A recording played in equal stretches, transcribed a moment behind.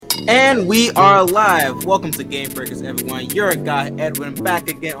And we are live. Welcome to Game Breakers, everyone. Your guy Edwin back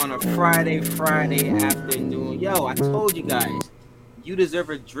again on a Friday afternoon. Yo, I told you guys, you deserve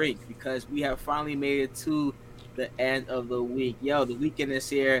a drink because we have finally made it to the end of the week. Yo, the weekend is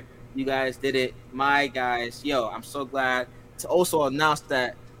here. You guys did it, my guys. Yo, I'm so glad to also announce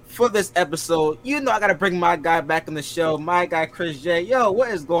that for this episode, I gotta bring my guy back on the show, my guy Chris J. Yo, what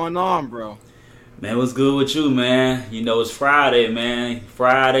is going on, bro? Man, what's good with you, man? You know, it's Friday, man.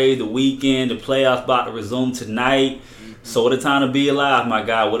 Friday, the weekend, the playoffs about to resume tonight. Mm-hmm. So what a time to be alive, my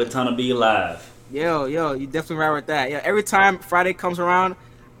guy. What a time to be alive. Yo, you definitely right with that. Yeah, every time Friday comes around,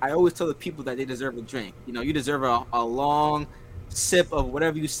 I always tell the people that they deserve a drink. You know, you deserve a long sip of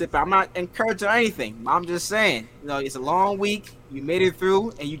whatever you sip. I'm not encouraging anything. I'm just saying, it's a long week. You made it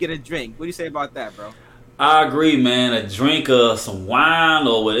through, and you get a drink. What do you say about that, bro? I agree, man. A drink of some wine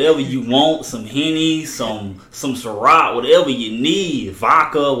or whatever you want, some Henny, some Ciroc, whatever you need,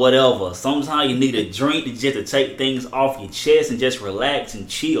 vodka, whatever. Sometimes you need a drink to take things off your chest and just relax and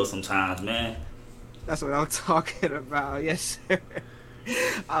chill sometimes, man. That's what I'm talking about. Yes, sir.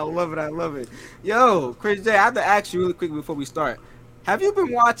 I love it. Yo, Chris J, I have to ask you really quick before we start. Have you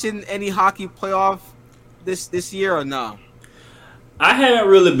been watching any hockey playoff this year or no? I haven't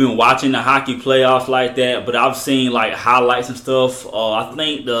really been watching the hockey playoffs like that, but I've seen like highlights and stuff. I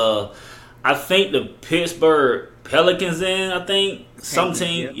think the Pittsburgh Pelicans some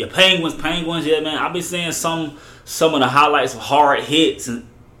team, Penguins, yeah, man. I've been seeing some of the highlights of hard hits and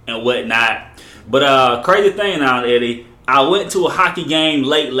whatnot. But crazy thing now, Eddie, I went to a hockey game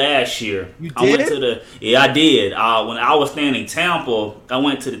late last year. You did? I did. When I was staying in Tampa, I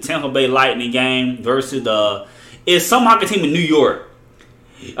went to the Tampa Bay Lightning game versus it's some hockey team in New York.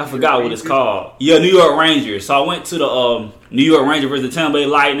 I forgot what it's called. Yeah, New York Rangers. So I went to the New York Rangers versus the Tampa Bay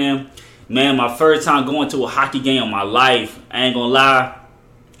Lightning. Man, my first time going to a hockey game in my life. I ain't gonna lie,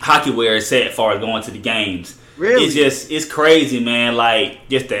 hockey where it's at as far as going to the games. Really? It's crazy, man. Like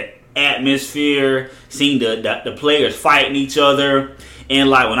just the atmosphere, seeing the players fighting each other, and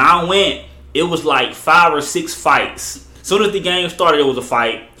like when I went, it was like 5 or 6 fights. Soon as the game started, it was a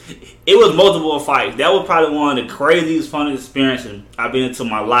fight. It was multiple fights. That was probably one of the craziest, funniest experiences I've been into in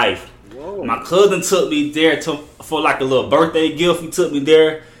my life. Whoa. My cousin took me there for like a little birthday gift. He took me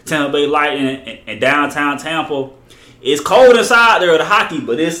there, Tampa Bay Lightning in downtown Tampa. It's cold inside there at the hockey,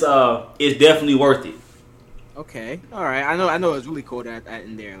 but it's definitely worth it. Okay, all right. I know it's really cold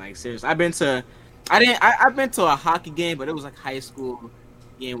in there. Like seriously, I've been to a hockey game, but it was like high school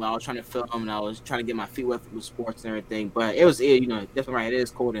game where I was trying to film and I was trying to get my feet wet with sports and everything. But it was, definitely right. It is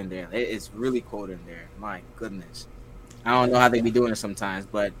cold in there. It's really cold in there. My goodness, I don't know how they be doing it sometimes,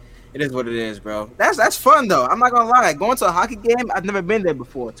 but it is what it is, bro. That's fun though. I'm not gonna lie. Going to a hockey game, I've never been there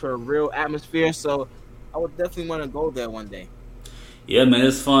before to a real atmosphere, so I would definitely want to go there one day. Yeah, man,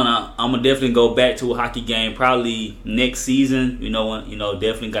 it's fun. I'm gonna definitely go back to a hockey game probably next season.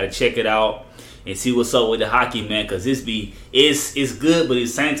 Definitely got to check it out and see what's up with the hockey, man. Cause it's good, but at the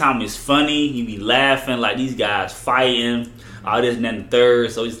same time it's funny. You be laughing like these guys fighting, all this and that and the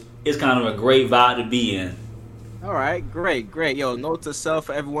third. So it's kind of a great vibe to be in. All right, great. Yo, note to self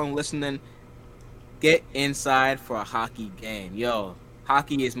for everyone listening: get inside for a hockey game. Yo,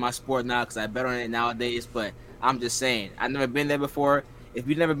 hockey is my sport now because I bet on it nowadays, but I'm just saying, I've never been there before. If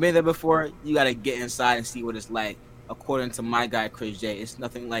you've never been there before, you got to get inside and see what it's like. According to my guy, Chris J, it's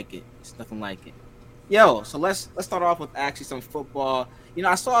nothing like it. Yo, so let's start off with actually some football.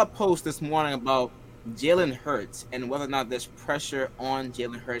 I saw a post this morning about Jalen Hurts and whether or not there's pressure on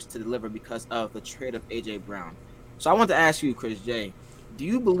Jalen Hurts to deliver because of the trade of A.J. Brown. So I want to ask you, Chris J, do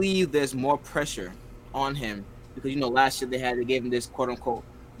you believe there's more pressure on him? Because, last year they gave him this quote-unquote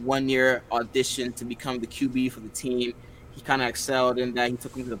 1-year audition to become the QB for the team. He kind of excelled in that. He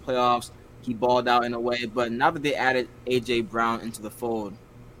took him to the playoffs. He balled out in a way. But now that they added A.J. Brown into the fold,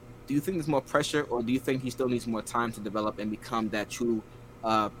 do you think there's more pressure, or do you think he still needs more time to develop and become that true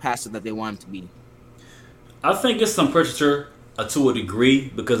passer that they want him to be? I think it's some pressure to a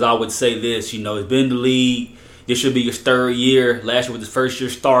degree because I would say this, he's been in the league. This should be his 3rd year. Last year was his 1st year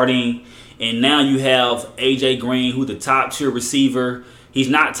starting. And now you have A.J. Green, who's the top-tier receiver. He's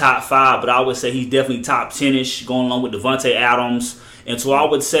not top 5, but I would say he's definitely top 10-ish, going along with Devontae Adams. And so I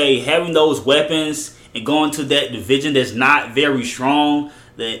would say having those weapons and going to that division that's not very strong,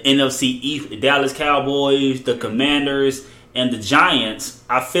 the NFC East, the Dallas Cowboys, the Commanders, and the Giants,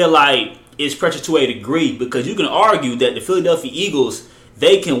 I feel like it's pressure to a degree because you can argue that the Philadelphia Eagles,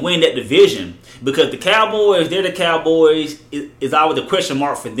 they can win that division because the Cowboys, they're the Cowboys, is always a question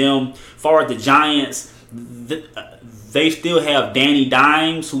mark for them. As far as the Giants, they still have Danny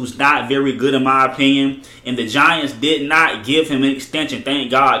Dimes, who's not very good in my opinion, and the Giants did not give him an extension. Thank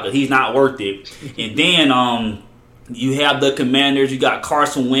God, because he's not worth it. And then you have the Commanders. You got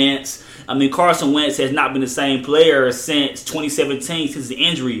Carson Wentz. I mean, Carson Wentz has not been the same player since 2017, since the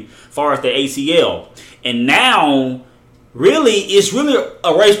injury, as far as the ACL. And now, really, it's really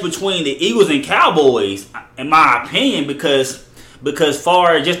a race between the Eagles and Cowboys, in my opinion, because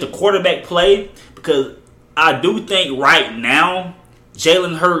far as just the quarterback play, because I do think right now,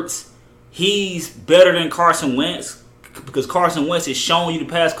 Jalen Hurts, he's better than Carson Wentz, because Carson Wentz has shown you the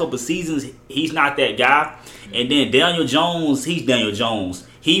past couple of seasons he's not that guy. And then Daniel Jones, he's Daniel Jones.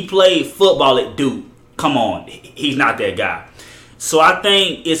 He played football at Duke. Come on, he's not that guy. So I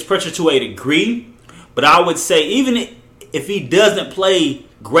think it's pressure to a degree, but I would say even if he doesn't play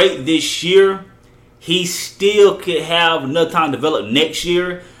great this year, he still could have enough time to develop next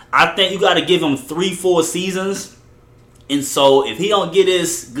year. I think you got to give him 3-4 seasons. And so if he don't get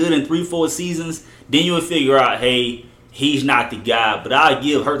as good in 3-4 seasons, then you'll figure out, hey, he's not the guy. But I'll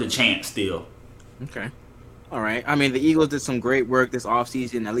give Hurts a chance still. Okay. All right. I mean, the Eagles did some great work this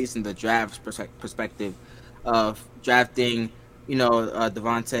offseason, at least in the draft perspective of drafting,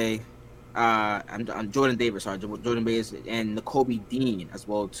 Devontae, I'm Jordan Davis, and Nakobe Dean as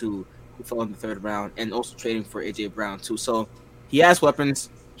well, too, who fell in the third round, and also trading for A.J. Brown, too. So he has weapons.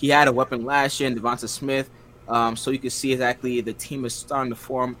 He had a weapon last year in Devonta Smith. So you can see exactly the team is starting to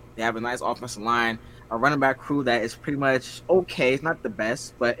form. They have a nice offensive line, a running back crew that is pretty much okay. It's not the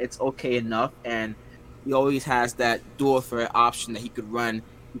best, but it's okay enough. And he always has that dual threat option that he could run.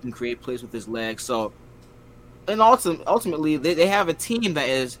 He can create plays with his legs. So, and ultimately, they have a team that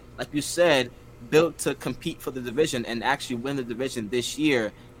is, like you said, built to compete for the division and actually win the division this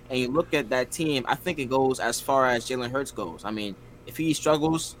year. And you look at that team, I think it goes as far as Jalen Hurts goes. I mean, if he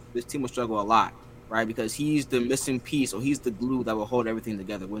struggles, this team will struggle a lot, right? Because he's the missing piece, or he's the glue that will hold everything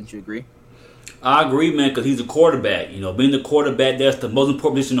together. Wouldn't you agree? I agree, man, because he's a quarterback. Being the quarterback, that's the most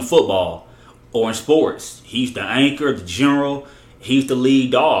important position in football or in sports. He's the anchor, the general. He's the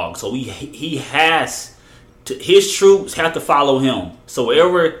lead dog. So he has to, his troops have to follow him. So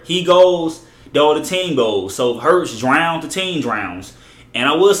wherever he goes, the team goes. So if Hurts drowns, the team drowns. And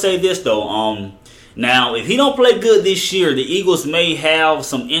I will say this, though. Now, if he don't play good this year, the Eagles may have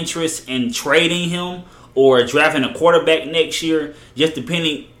some interest in trading him or drafting a quarterback next year, just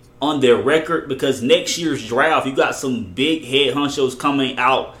depending on their record. Because next year's draft, you got some big head honchos coming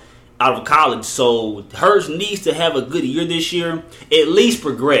out of college. So Hurts needs to have a good year this year, at least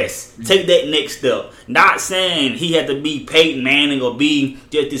progress. Take that next step. Not saying he had to be Peyton Manning or be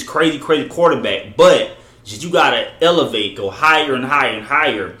just this crazy quarterback, but just you gotta elevate, go higher and higher and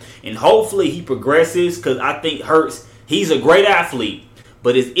higher, and hopefully he progresses. Because I think Hurts, he's a great athlete,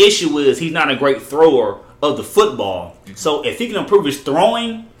 but his issue is he's not a great thrower of the football. So if he can improve his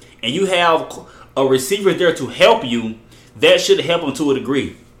throwing, and you have a receiver there to help you, that should help him to a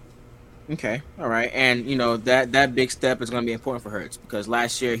degree. Okay, all right, and that big step is going to be important for Hurts, because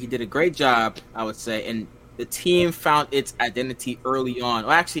last year he did a great job, I would say, and the team found its identity early on,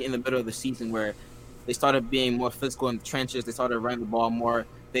 or actually in the middle of the season, where they started being more physical in the trenches. They started running the ball more.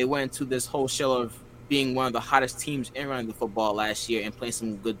 They went into this whole shell of being one of the hottest teams in running the football last year and playing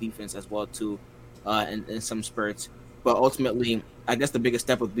some good defense as well, too, in some spurts. But ultimately, I guess the biggest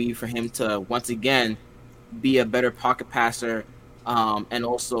step would be for him to, once again, be a better pocket passer, and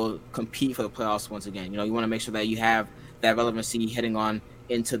also compete for the playoffs once again. You want to make sure that you have that relevancy heading on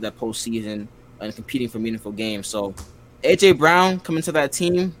into the postseason and competing for meaningful games. So A.J. Brown coming to that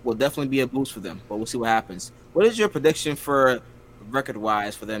team will definitely be a boost for them, but we'll see what happens. What is your prediction for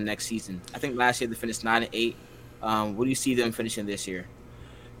record-wise for them next season? I think last year they finished 9-8. What do you see them finishing this year?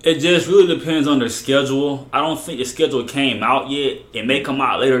 It just really depends on their schedule. I don't think the schedule came out yet. It may come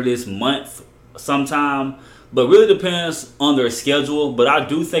out later this month sometime, but really depends on their schedule. But I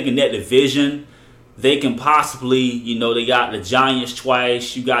do think in that division, they can possibly, they got the Giants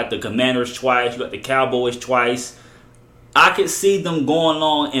twice, you got the Commanders twice, you got the Cowboys twice. I could see them going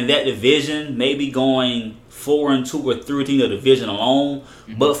along in that division, maybe going 4-2 or 3 in the division alone.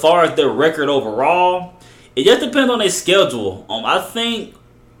 Mm-hmm. But as far as their record overall, it just depends on their schedule. I think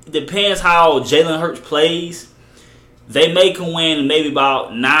it depends how Jalen Hurts plays. They may can win maybe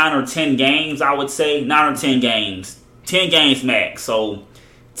about 9 or 10 games, I would say. 9 or 10 games. 10 games max. So,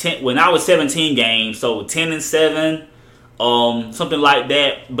 when I was 17 games, so 10-7, something like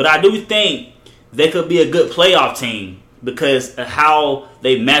that. But I do think they could be a good playoff team, because of how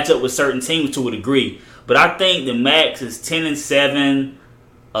they match up with certain teams to a degree. But I think the max is 10-7,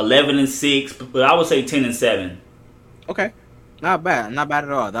 11-6, but I would say 10-7. Okay. Not bad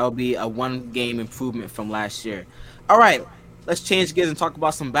at all. That would be a one game improvement from last year. All right, let's change gears and talk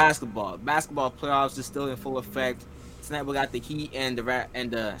about some basketball. Basketball playoffs is still in full effect. Tonight we got the Heat and the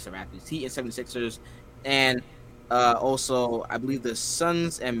Raptors, Heat and 76ers, and also I believe the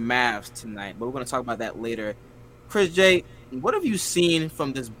Suns and Mavs tonight. But we're gonna talk about that later. Chris J, what have you seen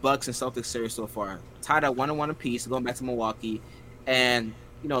from this Bucks and Celtics series so far? Tied at 1-1 apiece, going back to Milwaukee, and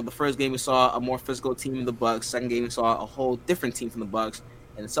the first game we saw a more physical team in the Bucks. Second game we saw a whole different team from the Bucks,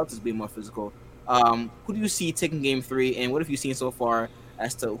 and the Celtics being more physical. Who do you see taking Game 3, and what have you seen so far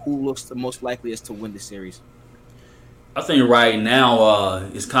as to who looks the most likely as to win the series? I think right now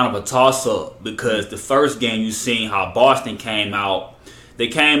it's kind of a toss-up because the first game you seen how Boston came out. They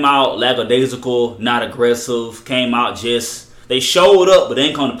came out lackadaisical, not aggressive, came out they showed up but they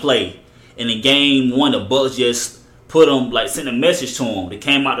ain't going to play. And in game 1, the Bucks just put them, sent a message to them. They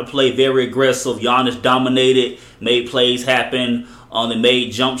came out to play very aggressive. Giannis dominated, made plays happen. They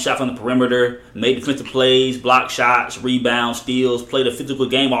made jump shots on the perimeter, made defensive plays, block shots, rebounds, steals, played a physical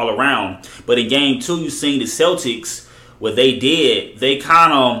game all around. But in game 2, you seen the Celtics, what they did, they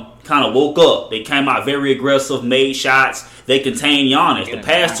kind of woke up. They came out very aggressive, made shots. They contained Giannis. The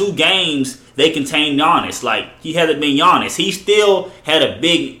past 2 games, they contained Giannis. He hasn't been Giannis. He still had a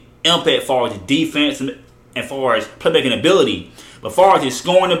big impact as far as defense and as far as playmaking ability. But as far as his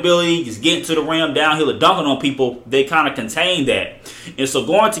scoring ability, just getting to the rim, downhill, and dunking on people, they kind of contained that. And so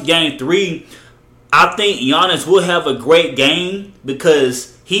going to game 3, I think Giannis will have a great game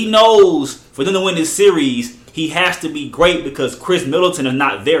because he knows for them to win this series, he has to be great because Chris Middleton is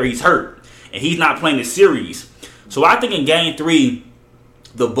not there. He's hurt. And he's not playing the series. So I think in game 3,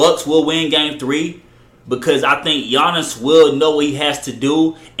 the Bucks will win game 3 because I think Giannis will know what he has to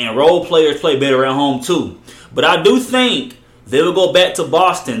do, and role players play better at home too. But I do think they will go back to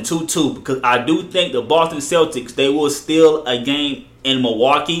Boston 2-2 because I do think the Boston Celtics, they will steal a game in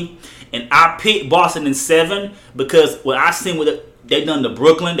Milwaukee. And I picked Boston in 7 because what I seen what they done to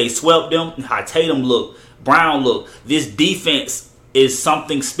Brooklyn, they swept them. How Tatum look, Brown look. This defense is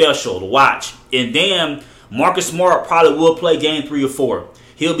something special to watch. And then Marcus Smart probably will play game 3 or 4.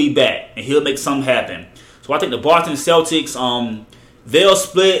 He'll be back and he'll make something happen. So I think the Boston Celtics, they'll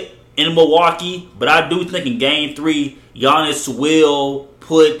split in Milwaukee, but I do think in game 3, Giannis will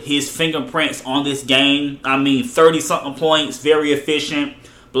put his fingerprints on this game. 30-something points, very efficient,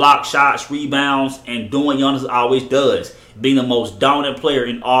 block shots, rebounds, and doing what Giannis always does, being the most dominant player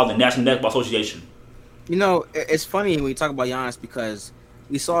in all the National Basketball Association. It's funny when you talk about Giannis because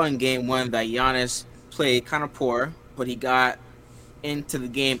we saw in game 1 that Giannis played kind of poor, but he got into the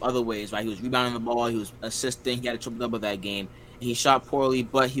game other ways, right? He was rebounding the ball, he was assisting, he had a triple-double that game. He shot poorly,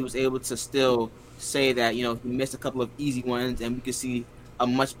 but he was able to still say that, he missed a couple of easy ones, and we could see a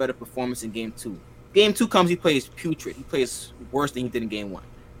much better performance in game 2. Game 2 comes, he plays putrid. He plays worse than he did in game 1.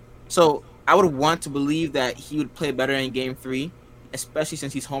 So I would want to believe that he would play better in game 3, especially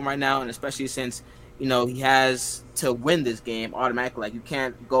since he's home right now, and especially since, he has to win this game automatically. You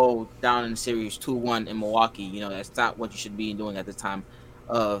can't go down in the series 2-1 in Milwaukee. That's not what you should be doing at the time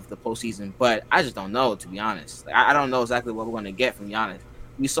of the postseason. But I just don't know, to be honest. I don't know exactly what we're going to get from Giannis.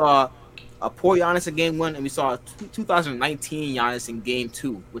 We saw a poor Giannis in game 1, and we saw 2019 Giannis in game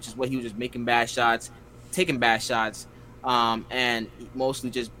 2, which is what he was just making bad shots, taking bad shots, and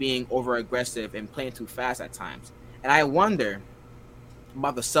mostly just being over aggressive and playing too fast at times. And I wonder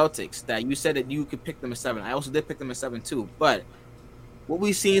about the Celtics, that you said that you could pick them at 7. I also did pick them at 7 too. But what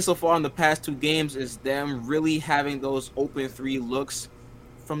we've seen so far in the past 2 games is them really having those open 3 looks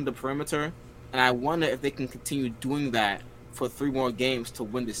from the perimeter. And I wonder if they can continue doing that for 3 more games to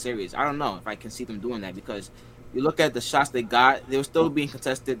win the series. I don't know if I can see them doing that because you look at the shots they got, they were still being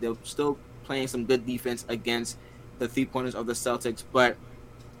contested. They were still playing some good defense against the 3-pointers of the Celtics. But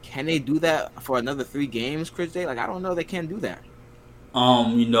can they do that for another 3 games, Chris J? I don't know. They can't do that.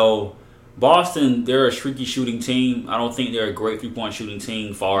 Boston, they're a streaky shooting team. I don't think they're a great 3-point shooting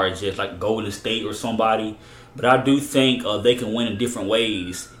team as far as just like Golden State or somebody. But I do think they can win in different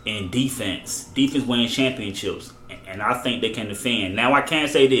ways in defense. Defense wins championships. And I think they can defend. Now, I can't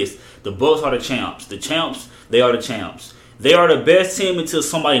say this. The Bucks are the champs. The champs, they are the champs. They are the best team until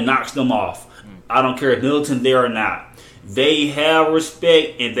somebody knocks them off. I don't care if Middleton's there or not. They have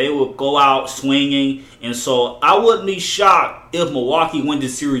respect, and they will go out swinging. And so I wouldn't be shocked if Milwaukee wins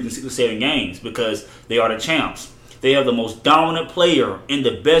this series in 6 or 7 games because they are the champs. They have the most dominant player and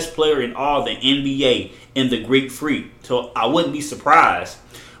the best player in all the NBA in the Greek Freak. So I wouldn't be surprised.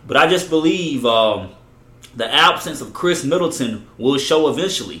 But I just believe the absence of Chris Middleton will show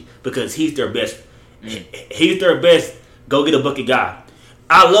eventually because he's their best. He's their best go-get-a-bucket guy.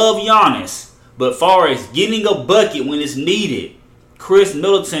 I love Giannis. But far as getting a bucket when it's needed, Chris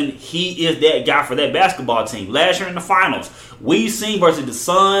Middleton, he is that guy for that basketball team. Last year in the finals, we've seen versus the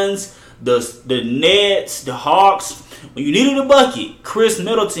Suns, the Nets, the Hawks. When you needed a bucket, Chris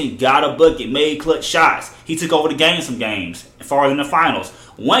Middleton got a bucket, made clutch shots. He took over the game some games, as far as in the finals.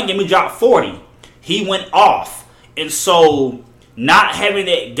 One game he dropped 40. He went off. And so, not having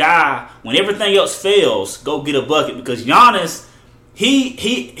that guy, when everything else fails, go get a bucket. Because Giannis,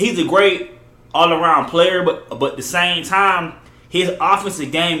 he's a great all-around player, but at the same time, his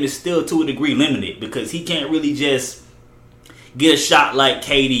offensive game is still to a degree limited because he can't really just get a shot like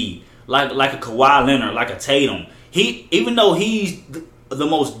KD, like a Kawhi Leonard, like a Tatum. Even though he's the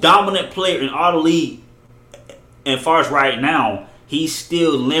most dominant player in all the league, as far as right now, he's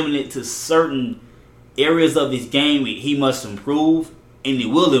still limited to certain areas of his game he must improve, and he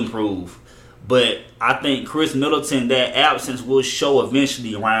will improve. But I think Chris Middleton, that absence will show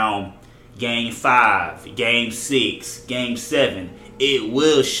eventually around Game 5, Game 6, Game 7. It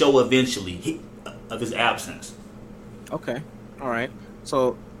will show eventually of his absence. Okay. All right.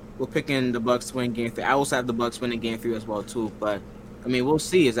 So we're picking the Bucks to win Game 3. I also have the Bucks winning Game 3 as well, too. But, I mean, we'll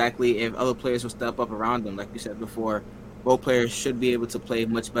see exactly if other players will step up around them. Like you said before, both players should be able to play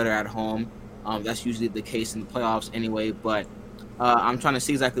much better at home. That's usually the case in the playoffs anyway. But I'm trying to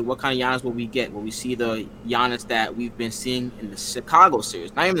see exactly what kind of Giannis will we get. Will we see the Giannis that we've been seeing in the Chicago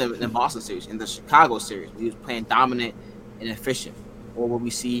series, not even in the Boston series, in the Chicago series, where he was playing dominant and efficient? Or will we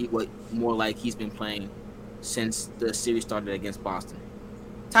see what more like he's been playing since the series started against Boston?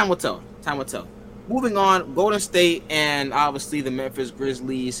 Time will tell. Time will tell. Moving on, Golden State and obviously the Memphis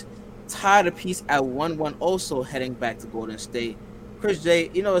Grizzlies tied a piece at 1-1, also heading back to Golden State. Chris J,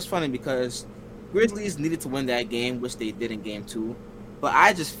 it's funny because Grizzlies needed to win that game, which they did in Game 2. But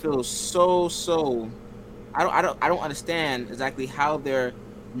I just feel so I don't understand exactly how they're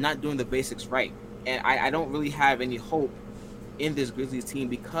not doing the basics right. And I don't really have any hope in this Grizzlies team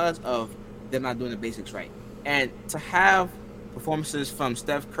because of them not doing the basics right. And to have performances from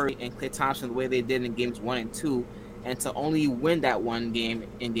Steph Curry and Klay Thompson the way they did in Games 1 and 2, and to only win that one game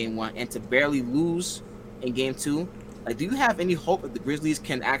in Game 1 and to barely lose in Game 2, do you have any hope that the Grizzlies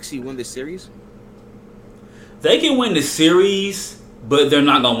can actually win this series? They can win the series, but they're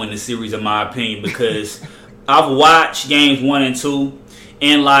not going to win the series in my opinion because I've watched Games 1 and 2,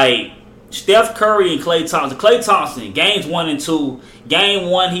 and Steph Curry and Klay Thompson, Games 1 and 2, Game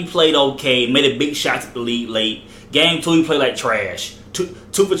 1 he played okay, made a big shot at the lead late. Game 2 he played like trash. 2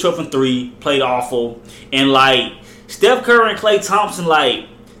 for 12 from 3, played awful. And Steph Curry and Klay Thompson,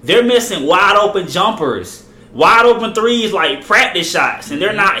 they're missing wide open jumpers, wide open threes, practice shots, and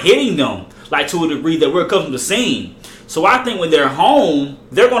they're not hitting them to a degree that we're accustomed to seeing. So I think when they're home,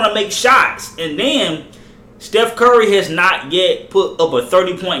 they're going to make shots. And then Steph Curry has not yet put up a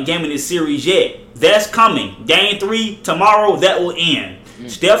 30-point game in this series yet. That's coming. Game 3 tomorrow, that will end.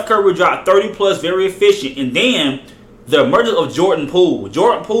 Steph Curry will drop 30-plus, very efficient. And then the emergence of Jordan Poole.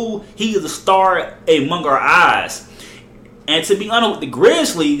 Jordan Poole, he is a star among our eyes. And to be honest with the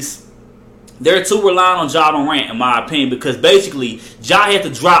Grizzlies, they're too reliant on Ja Morant, in my opinion, because basically Ja had to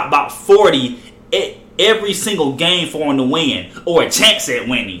drop about 40 every single game for him to win, or a chance at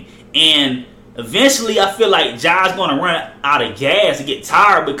winning. And eventually, I feel like Ja's going to run out of gas and get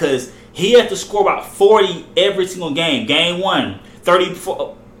tired because he has to score about 40 every single game. Game 1,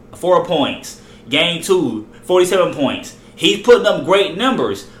 34 points. Game 2, 47 points. He's putting up great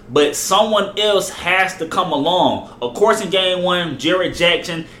numbers, but someone else has to come along. Of course, in Game 1, Jared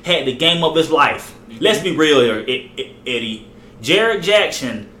Jackson had the game of his life. Let's be real here, Eddie. Jared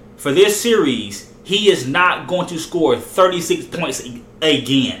Jackson, for this series, he is not going to score 36 points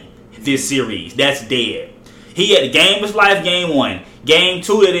again this series. That's dead. He had the game of his life, Game 1. Game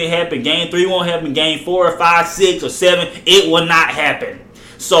 2, that didn't happen. Game 3 won't happen. Game 4, 5, 6, or 7, it will not happen.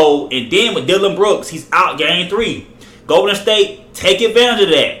 So, and then with Dylan Brooks, he's out Game 3. Golden State, take advantage of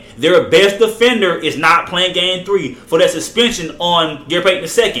that. Their best defender is not playing Game 3 for that suspension on Gary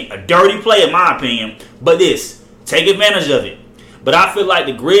Payton II. A dirty play, in my opinion. But take advantage of it. But I feel like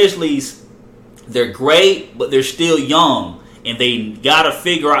the Grizzlies, they're great, but they're still young. And they got to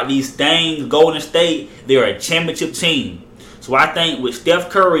figure out these things. Golden State, they're a championship team. So I think with Steph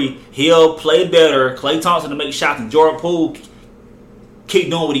Curry, he'll play better. Klay Thompson to make shots, and Jordan Poole keep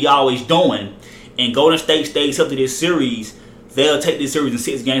doing what he always doing. And Golden State stays up to this series. They'll take this series in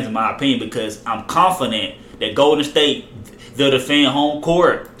 6 games, in my opinion, because I'm confident that Golden State, they'll defend home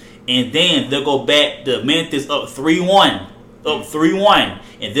court. And then they'll go back to Memphis up 3-1.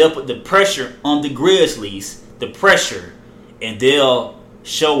 And they'll put the pressure on the Grizzlies. The pressure. And they'll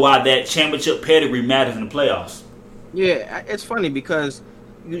show why that championship pedigree matters in the playoffs. Yeah, it's funny because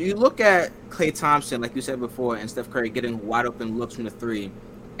you look at Klay Thompson, like you said before, and Steph Curry getting wide open looks from the three,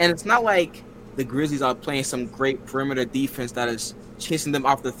 and it's not like the Grizzlies are playing some great perimeter defense that is chasing them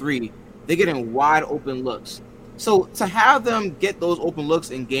off the three. They're getting wide open looks. So to have them get those open looks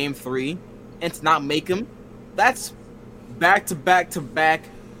in Game 3 and to not make them, that's back to back to back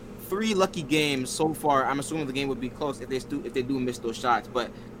 3 lucky games so far. I'm assuming the game would be close if they do miss those shots, but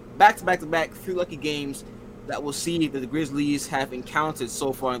back to back 3 lucky games that we'll see that the Grizzlies have encountered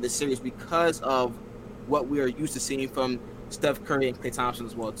so far in this series because of what we are used to seeing from Steph Curry and Klay Thompson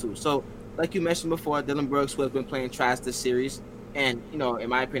as well too. So, like you mentioned before, Dylan Brooks, who has been playing trash this series, and in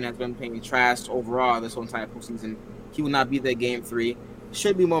my opinion, has been playing trash overall this whole entire postseason. He will not be there Game 3.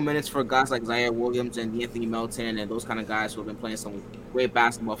 Should be more minutes for guys like Zaire Williams and Anthony Melton and those kind of guys who have been playing some great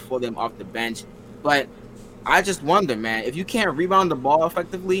basketball for them off the bench. But I just wonder, man, if you can't rebound the ball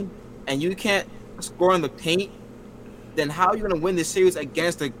effectively and you can't score in the paint, then how are you going to win this series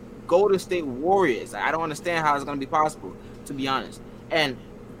against the Golden State Warriors? I don't understand how it's going to be possible, to be honest. And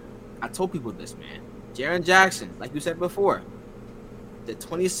I told people this, man. Jaren Jackson, like you said before, the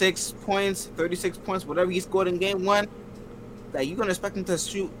 26 points, 36 points, whatever he scored in Game 1, that you're going to expect him to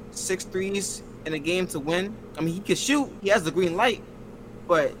shoot 6 threes in a game to win? I mean, he can shoot. He has the green light.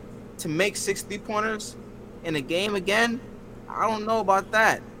 But to make 6 3-pointers in a game again, I don't know about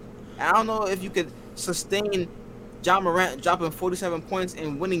that. I don't know if you could sustain John Morant dropping 47 points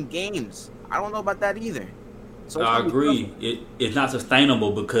and winning games. I don't know about that either. So I agree. It's not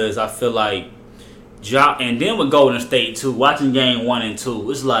sustainable because I feel like and then with Golden State too, watching Game 1 and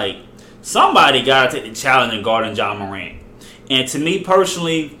 2, it's like somebody got to take the challenge in guarding John Morant. And to me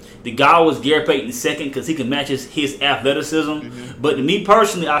personally, the guy was Gary Payton II because he can match his athleticism. Mm-hmm. But to me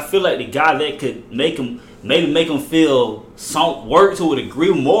personally, I feel like the guy that could make him feel some work to a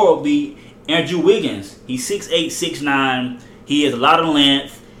degree more would be Andrew Wiggins. He's 6'8", 6'9". He has a lot of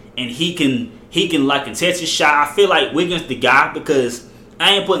length, and he can like contest his shot. I feel like Wiggins the guy because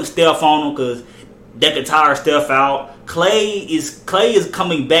I ain't putting Steph on him because that could tire Steph out. Clay is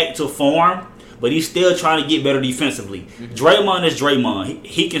coming back to form, but he's still trying to get better defensively. Mm-hmm. Draymond is Draymond.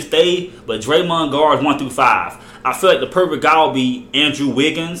 He can stay, but Draymond guards 1 through 5. I feel like the perfect guy would be Andrew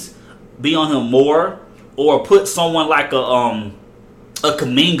Wiggins. Be on him more, or put someone like a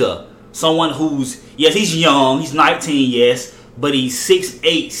Kuminga, someone who's he's young, he's 19, yes, but he's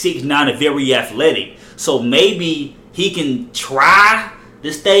 6'8", 6'9", and very athletic. So maybe he can try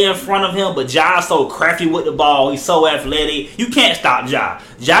to stay in front of him, but Ja's so crafty with the ball. He's so athletic. You can't stop Ja.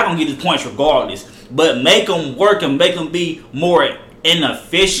 Ja gonna get his points regardless. But make him work and make him be more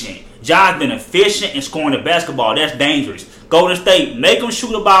inefficient. Ja's been efficient in scoring the basketball. That's dangerous. Golden State, make him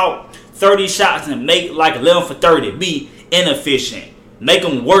shoot about 30 shots and make like 11 for 30. Be inefficient. Make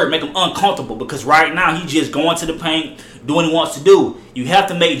him work. Make him uncomfortable because right now he's just going to the paint, doing what he wants to do. You have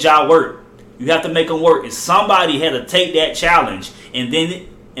to make Ja work. You have to make him work. And somebody had to take that challenge. And then,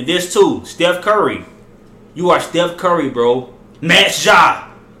 and this too, Steph Curry. You are Steph Curry, bro. Match Ja.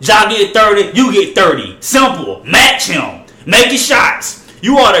 Ja get 30, you get 30. Simple. Match him. Make your shots.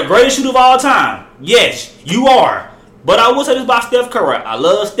 You are the greatest shooter of all time. Yes, you are. But I will say this about Steph Curry. I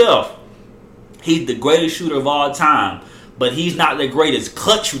love Steph. He's the greatest shooter of all time. But he's not the greatest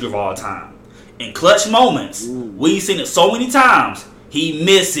clutch shooter of all time. In clutch moments, we've seen it so many times. He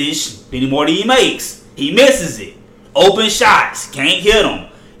misses any more than he makes. He misses it. Open shots, can't hit him.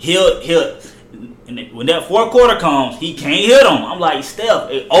 He'll and when that fourth quarter comes, he can't hit him. I'm like,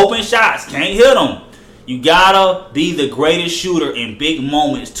 Steph, open shots, can't hit him. You gotta be the greatest shooter in big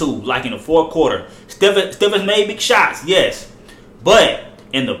moments too, like in the fourth quarter. Steph has made big shots, yes. But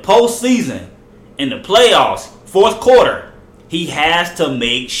in the postseason, in the playoffs, fourth quarter, he has to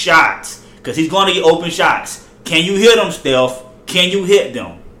make shots. Because he's going to get open shots. Can you hit them, Steph? Can you hit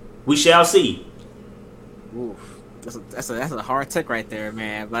them? We shall see. Oof. That's a hard take right there,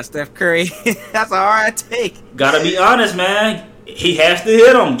 man. But Steph Curry, that's a hard take. Gotta be honest, man. He has to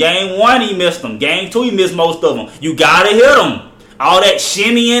hit them. Game 1, he missed them. Game 2, he missed most of them. You gotta hit them. All that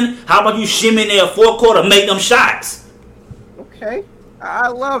shimmying. How about you shimmy in there fourth quarter, make them shots? Okay. I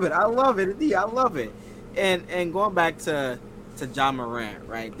love it. I love it. Indeed, I love it. And going back to John Morant,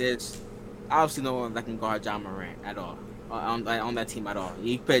 right? There's obviously no one that can guard John Morant at all on that team at all.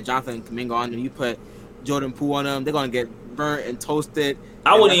 You put Jonathan Kuminga on them, you put Jordan Poole on them, they're gonna get burnt and toasted.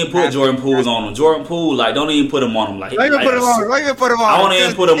 I wouldn't even put Jordan Poole on them. Jordan Poole, don't even put him on him. Don't even put him on. I wouldn't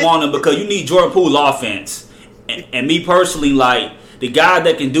even put him on him because you need Jordan Poole offense. And me personally, the guy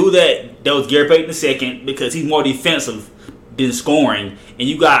that can do that was Gary Payton II because he's more defensive than scoring. And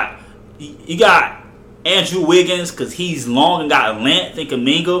you got Andrew Wiggins because he's long and got length and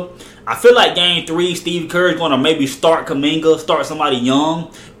Kuminga. I feel like game 3, Steve Kerr's going to maybe start Kuminga, start somebody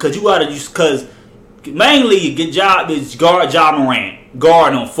young, because you got to just mainly your good job is guard Ja Morant,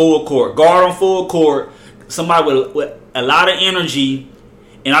 guard on full court, somebody with a lot of energy,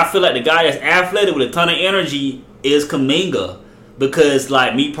 and I feel like the guy that's athletic with a ton of energy is Kuminga, because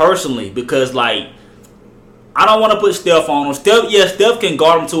like me personally, because like I don't want to put Steph on him. Steph can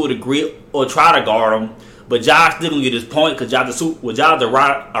guard him to a degree or try to guard him. But Ja's still going to get his point because Ja's a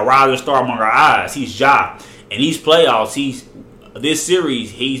rising star among our eyes. He's Ja. And these playoffs, this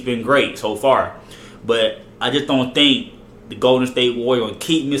series, he's been great so far. But I just don't think the Golden State Warriors will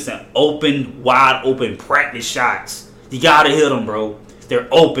keep missing wide open practice shots. You got to hit them, bro. They're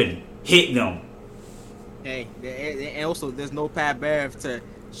open. Hit them. Hey, and also there's no Pat Bev to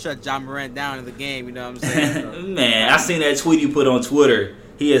shut Ja Morant down in the game. You know what I'm saying? So, man, I seen that tweet you put on Twitter.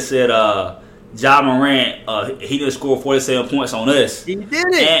 He had said, Ja Morant, he didn't score 47 points on us. He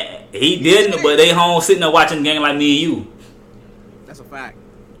didn't. He didn't, but they home sitting there watching the game like me and you. That's a fact.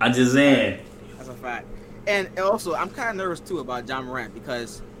 I'm just saying. That's a fact. And also, I'm kind of nervous, too, about Ja Morant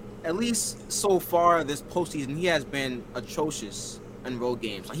because at least so far this postseason, he has been atrocious in road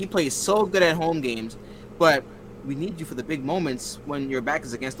games. Like, he plays so good at home games, but we need you for the big moments when your back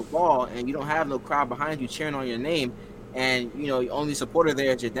is against the wall and you don't have no crowd behind you cheering on your name. And, you know, your only supporter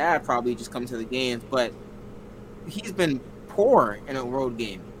there is your dad probably just come to the games. But he's been poor in a road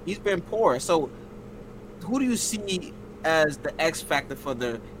game. He's been poor. So who do you see as the X factor for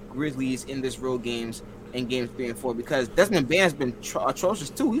the Grizzlies in this road games and games 3 and 4? Because Desmond Bain has been atrocious,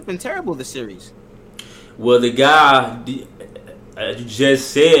 too. He's been terrible this series. Well, the guy, as you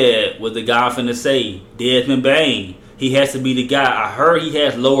just said, what the guy I'm finna say, Desmond Bain. He has to be the guy. I heard he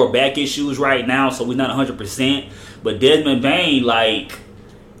has lower back issues right now, so we're not 100%. But Desmond Bain, like,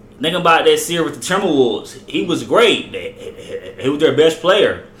 think about that series with the Timberwolves. He was great. He was their best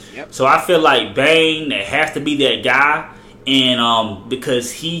player. Yep. So I feel like Bain has to be that guy, and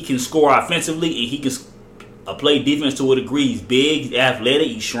because he can score offensively and he can play defense to a degree. He's big, he's athletic,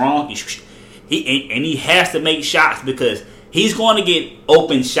 he's strong. He has to make shots because he's going to get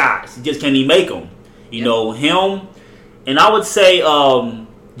open shots. He just can't even make them. You know, him, and I would say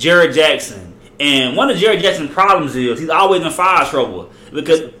Jared Jackson. And one of Jared Jackson's problems is he's always in foul trouble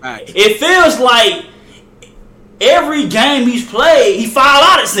because it feels like every game he's played, he fouled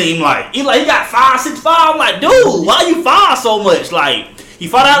out. It seemed like he got 5-6 fouls. I'm like, dude, why you foul so much? Like he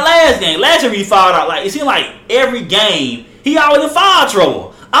fouled out last game. Last year he fouled out. Like it seemed like every game he always in foul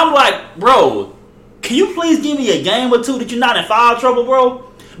trouble. I'm like, bro, can you please give me a game or two that you're not in foul trouble,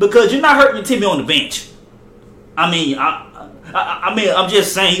 bro? Because you're not hurting your team on the bench. I mean, I'm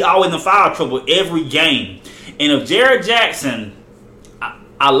just saying he always in foul trouble every game. And if Jared Jackson,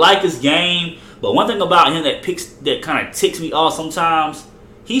 I like his game, but one thing about him that kind of ticks me off sometimes,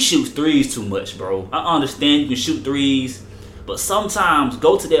 he shoots threes too much, bro. I understand you can shoot threes, but sometimes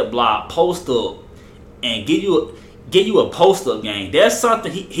go to that block, post up, and get you a post up game. That's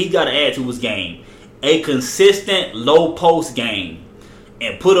something he got to add to his game. A consistent low post game.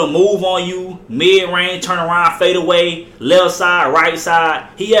 And put a move on you, mid-range, turn around, fade away, left side, right side.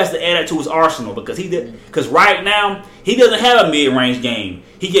 He has to add that to his arsenal because right now, he doesn't have a mid-range game.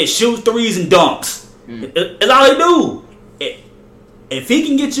 He just shoots threes and dunks. That's all he do. If he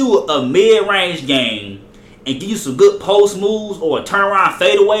can get you a mid-range game and give you some good post moves or a turnaround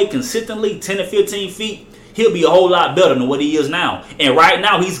fade away consistently 10 to 15 feet, he'll be a whole lot better than what he is now. And right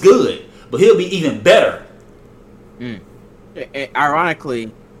now, he's good, but he'll be even better.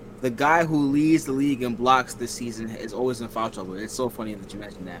 Ironically, the guy who leads the league in blocks this season is always in foul trouble. It's so funny that you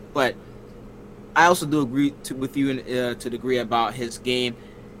mentioned that. But I also do agree with you to a degree about his game.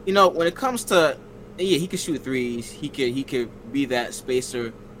 You know, when it comes to, he can shoot threes. He could be that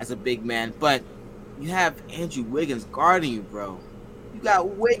spacer as a big man. But you have Andrew Wiggins guarding you, bro. You got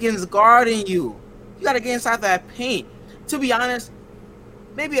Wiggins guarding you. You got to get inside that paint. To be honest,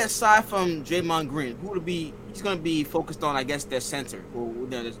 maybe aside from Draymond Green, he's going to be focused on, I guess, their center. Or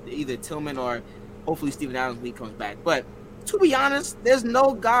either Tillman or hopefully Steven Adams when he comes back. But to be honest, there's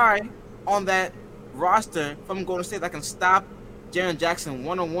no guy on that roster from Golden State that can stop Jaren Jackson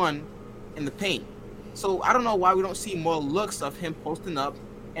one-on-one in the paint. So I don't know why we don't see more looks of him posting up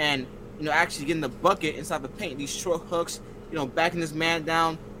and, actually getting the bucket inside the paint. These short hooks, backing this man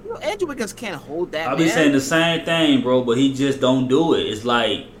down. Andrew Wiggins can't hold that. I'll be saying the same thing, bro, but he just don't do it. It's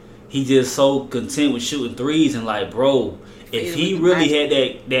like he just so content with shooting threes and like, bro, if he really had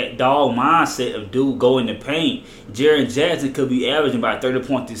that dog mindset of dude go in the paint, Jaren Jackson could be averaging about 30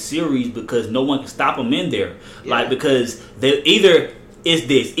 points this series because no one can stop him in there. Yeah. Like because either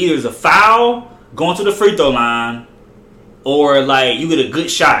it's a foul going to the free throw line or like you get a good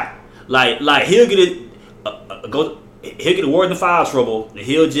shot. Like he'll get it, he'll get a word in foul trouble, and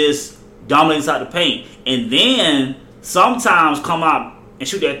he'll just dominate inside the paint, and then sometimes come out and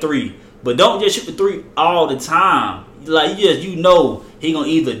shoot that three. But don't just shoot the three all the time. Like you know he gonna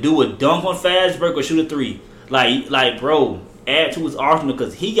either do a dunk on fast break or shoot a three. Like bro, add to his arsenal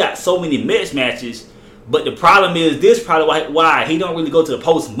because he got so many mismatches. But the problem is this probably why he don't really go to the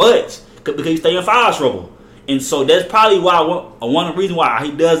post much because he stay in foul trouble. And so that's probably why one of the reasons why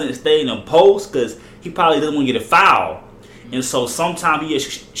he doesn't stay in the post because he probably doesn't want to get a foul. And so sometimes he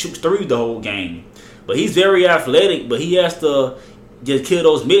just shoots threes the whole game. But he's very athletic, but he has to just kill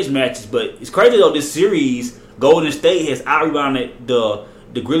those mismatches. But it's crazy though, this series, Golden State has out-rebounded the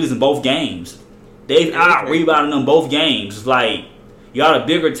Grizzlies in both games. They've out-rebounded them both games. It's like, y'all a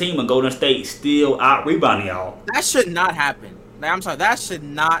bigger team and Golden State still out-rebounding y'all. That should not happen. Like, I'm sorry, that should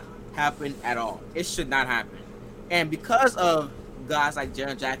not happen at all. It should not happen. And because of guys like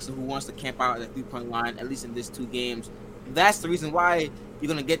Jaren Jackson who wants to camp out at the three-point line, at least in these two games, that's the reason why you're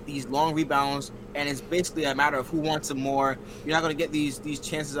going to get these long rebounds, and it's basically a matter of who wants it more. You're not going to get these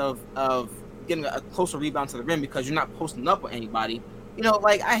chances of getting a closer rebound to the rim because you're not posting up with anybody. You know,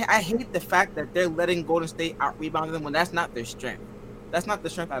 like, I hate the fact that they're letting Golden State out-rebound them when that's not their strength. That's not the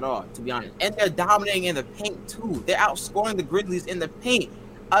strength at all, to be honest. And they're dominating in the paint, too. They're outscoring the Grizzlies in the paint.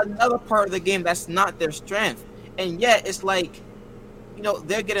 Another part of the game that's not their strength. And yet, it's like, you know,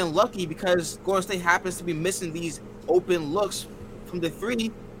 they're getting lucky because Golden State happens to be missing these open looks from the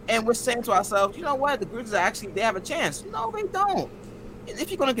three. And we're saying to ourselves, you know what? The Grizzlies they have a chance. No, they don't. And if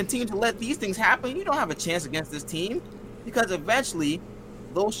you're going to continue to let these things happen, you don't have a chance against this team because eventually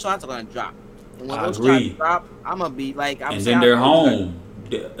those shots are going to drop. And when those shots drop, I'm going to be like, and then they're home.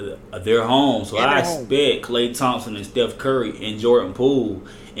 They're home. So I expect Klay Thompson and Steph Curry and Jordan Poole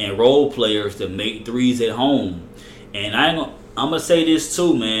and role players to make threes at home. And I'm gonna say this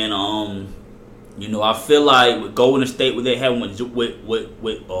too, man. You know, I feel like with Golden State, what they have with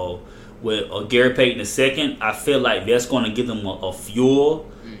Gary Payton II, I feel like that's going to give them a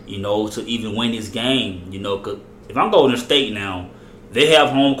fuel, you know, to even win this game. You know, cause if I'm Golden State now, they have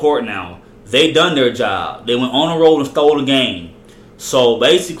home court now. They done their job. They went on the road and stole the game. So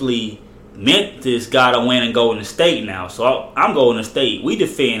basically, Memphis got to win in Golden State now. So I'm Golden State. We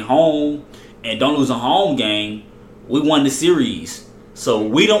defend home and don't lose a home game. We won the series. So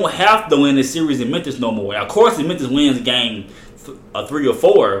we don't have to win the series in Memphis no more. Of course, if Memphis wins a game 3 or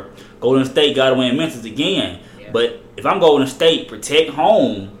 4, Golden State got to win Memphis again. Yeah. But if I'm Golden State, protect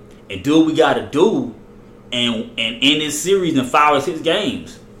home and do what we got to do and end this series in 5 or 6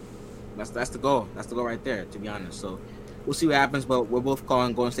 games. That's the goal. That's the goal right there, to be honest. So we'll see what happens, but we're both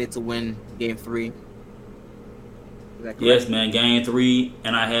calling Golden State to win Game 3. Yes, man, Game 3,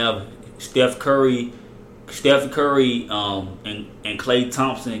 and I have Steph Curry, and Klay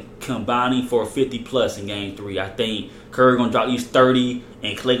Thompson combining for 50 plus in Game 3. I think Curry gonna drop at least 30,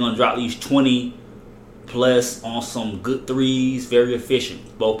 and Klay gonna drop at least 20 plus on some good threes. Very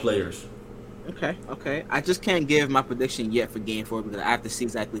efficient, both players. Okay. I just can't give my prediction yet for Game 4 because I have to see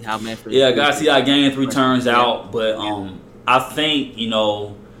exactly how Memphis. Yeah, I gotta see how Game 3 turns out. But I think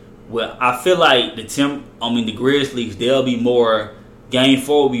I feel like the Grizzlies, they'll be more. Game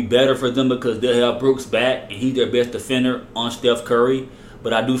 4 will be better for them because they'll have Brooks back and he's their best defender on Steph Curry.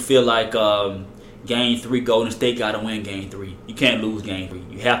 But I do feel like Game 3, Golden State got to win Game 3. You can't lose Game 3.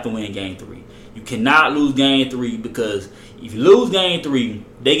 You have to win Game 3. You cannot lose Game 3 because if you lose Game 3,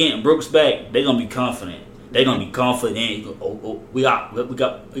 they getting Brooks back. They're gonna be confident. They're gonna be confident. We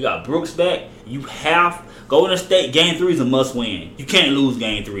got Brooks back. You have Golden State. Game 3 is a must win. You can't lose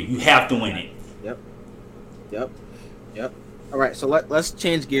Game 3. You have to win it. Yep. All right, so let's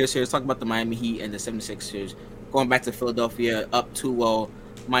change gears here. Let's talk about the Miami Heat and the 76ers. Going back to Philadelphia, up 2-0.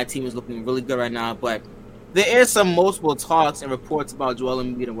 My team is looking really good right now, but there is some multiple talks and reports about Joel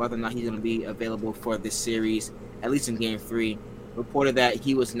Embiid and whether or not he's going to be available for this series, at least in Game 3. Reported that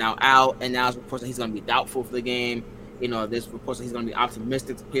he was now out, and now it's reports that he's going to be doubtful for the game. You know, there's reports that he's going to be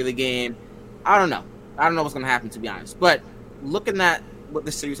optimistic to play the game. I don't know what's going to happen, to be honest. But looking at what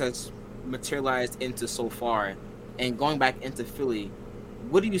the series has materialized into so far, and going back into Philly,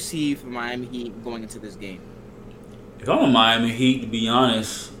 what do you see for Miami Heat going into this game? If I'm a Miami Heat, to be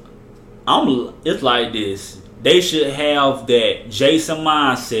honest, it's like this. They should have that Jason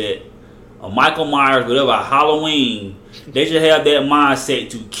mindset, or Michael Myers, whatever, Halloween. They should have that mindset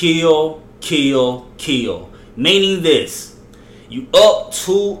to kill. Meaning this, you up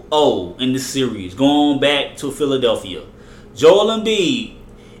 2-0 in the series, going back to Philadelphia. Joel Embiid,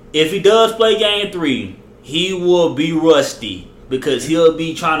 if he does play Game 3, he will be rusty because he'll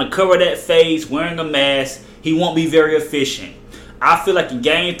be trying to cover that face, wearing a mask. He won't be very efficient. I feel like in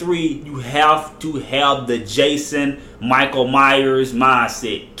Game 3, you have to have the Jason Michael Myers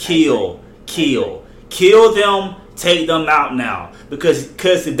mindset. Kill them, take them out now. Because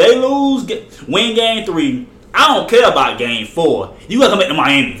if they win Game 3, I don't care about Game 4. You got to come back to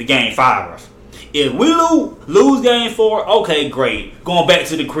Miami for Game 5. If we lose Game 4, okay, great. Going back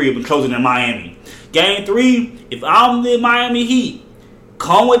to the crib and closing in Miami. Game 3, if I'm the Miami Heat,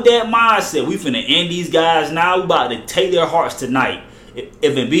 come with that mindset. We finna end these guys now. We about to take their hearts tonight. If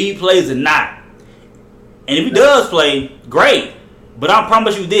Embiid plays or not. And if he does play, great. But I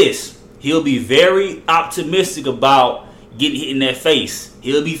promise you this. He'll be very optimistic about getting hit in that face.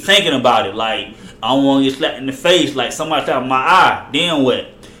 He'll be thinking about it like, I don't want to get slapped in the face like somebody slapped my eye. Then what?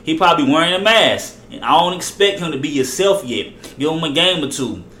 He probably wearing a mask. And I don't expect him to be himself yet. Give him a game or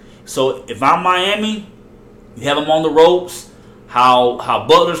two. So if I'm Miami, you have him on the ropes. How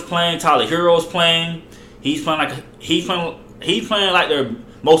Butler's playing, Tyler Hero's playing. He's playing like their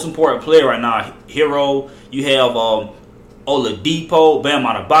most important player right now. Hero. You have Oladipo, Bam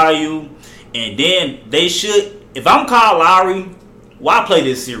Adebayo, and then they should. If I'm Kyle Lowry, why play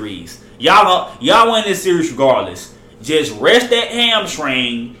this series? Y'all win this series regardless. Just rest that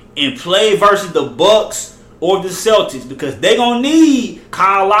hamstring and play versus the Bucks or the Celtics because they're gonna need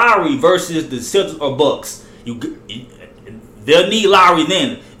Kyle Lowry versus the Celtics or Bucks. They'll need Lowry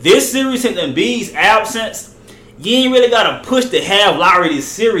then. This series in Embiid's absence, you ain't really gotta push to have Lowry this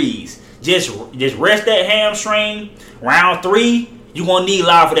series. Just rest that hamstring. Round 3, you gonna need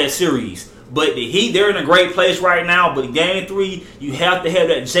Lowry for that series. But the Heat, they're in a great place right now. But Game 3, you have to have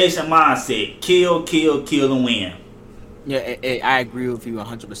that Jason mindset. Kill, and win. Yeah, I agree with you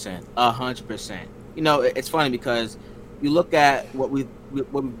 100%. 100%. You know, it's funny because you look at what we've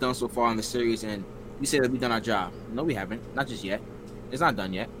done so far in the series, and we say that we've done our job. No, we haven't. Not just yet. It's not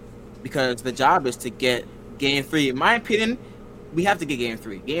done yet. Because the job is to get Game 3. In my opinion, we have to get Game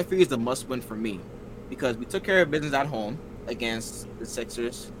 3. Game 3 is the must-win for me. Because we took care of business at home against the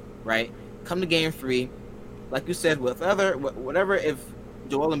Sixers, right? Come to Game 3. Like you said, whatever if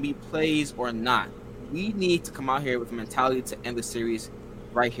Joel Embiid plays or not, we need to come out here with a mentality to end the series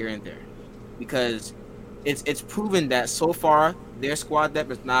right here and there. Because it's proven that so far their squad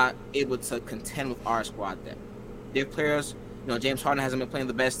depth is not able to contend with our squad depth. Their players, James Harden hasn't been playing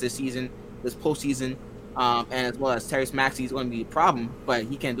the best this postseason, and as well as Tyrese Maxey is going to be a problem, but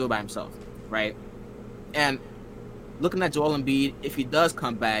he can't do it by himself, right? And looking at Joel Embiid, if he does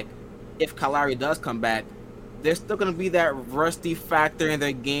come back, if Kyle Lowry does come back, there's still going to be that rusty factor in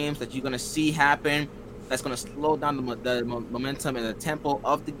their games that you're going to see happen. That's going to slow down the momentum and the tempo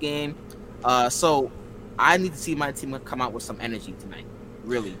of the game. So I need to see my team come out with some energy tonight.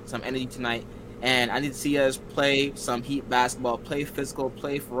 Really, some energy tonight. And I need to see us play some Heat basketball, play physical,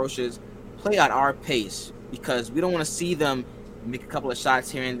 play ferocious, play at our pace. Because we don't want to see them make a couple of shots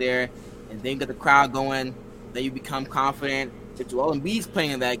here and there and then get the crowd going. Then you become confident. If Joel Embiid's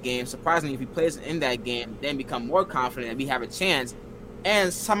playing in that game, surprisingly, if he plays in that game, then become more confident that we have a chance.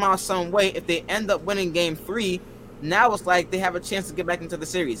 And somehow, some way, if they end up winning Game 3, now it's like they have a chance to get back into the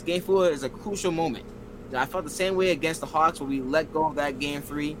series. Game 4 is a crucial moment. I felt the same way against the Hawks where we let go of that Game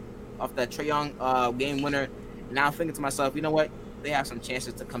 3 off that Trae Young game winner. And now I'm thinking to myself, you know what? They have some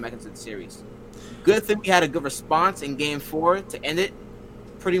chances to come back into the series. Good thing we had a good response in Game 4 to end it,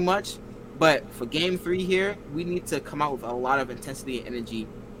 pretty much. But for Game 3 here, we need to come out with a lot of intensity and energy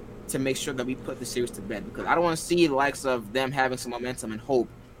to make sure that we put the series to bed. Because I don't want to see the likes of them having some momentum and hope,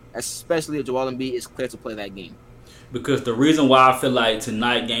 especially if Joel Embiid is clear to play that game. Because the reason why I feel like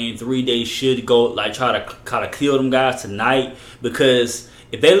tonight, Game 3, they should go try to kill them guys tonight. Because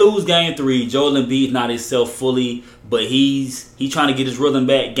if they lose Game 3, Joel Embiid's not himself fully, but he's trying to get his rhythm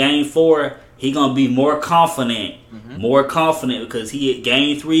back. Game 4, he gonna be more confident, because he at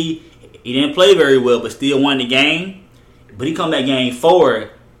Game 3. He didn't play very well, but still won the game. But he come back Game 4.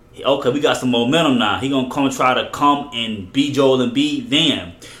 Okay, we got some momentum now. He gonna try to come and beat Joel Embiid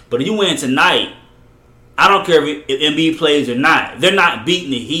then. But if you win tonight, I don't care if Embiid plays or not. They're not beating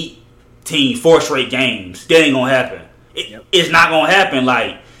the Heat team 4 straight games. That ain't gonna happen. It's not gonna happen.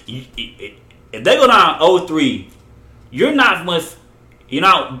 Like if they go down 0-3, you're not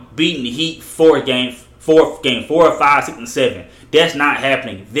beating the Heat 4 game 4, 5, 6, and 7. That's not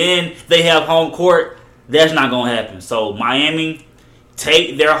happening. Then they have home court. That's not going to happen. So Miami,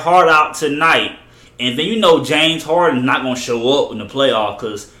 take their heart out tonight. And then James Harden not going to show up in the playoffs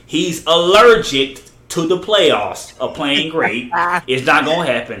because he's allergic to the playoffs of playing great. It's not going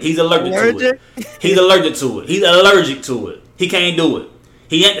to happen. He's allergic to it. He's allergic to it. He can't do it.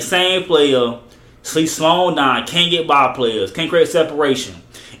 He ain't the same player. So he's slowing down. Can't get by players. Can't create separation.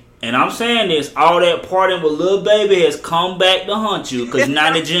 And I'm saying this, all that partying with Lil Baby has come back to haunt you because you're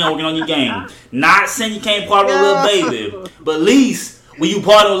not in the gym working on your game. Not saying you can't party with Lil Baby, but at least when you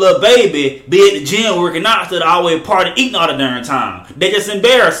party with Lil Baby, be at the gym working out instead of always partying, eating all the darn time. That's just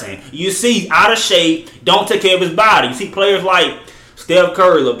embarrassing. You see, out of shape, don't take care of his body. You see players like Steph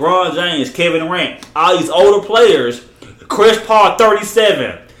Curry, LeBron James, Kevin Durant, all these older players, Chris Paul,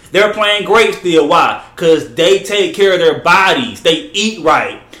 37. They're playing great still. Why? Because they take care of their bodies. They eat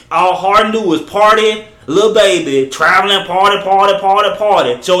right. All Harden do is party, Lil Baby, traveling, party,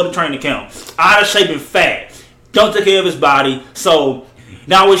 show the training camp. Out of shape and fat. Don't take care of his body. So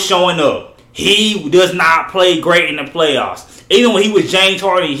now it's showing up. He does not play great in the playoffs. Even when he was James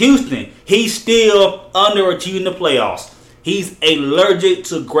Harden in Houston, he's still underachieving the playoffs. He's allergic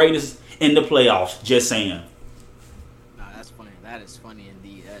to greatness in the playoffs. Just saying. Nah, that's funny. That is funny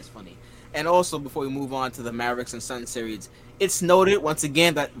indeed. That is funny. And also, before we move on to the Mavericks and Suns series, it's noted once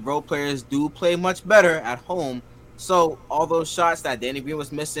again that role players do play much better at home. So all those shots that Danny Green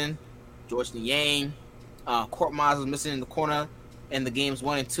was missing, George Niang, Court Miles was missing in the corner in the games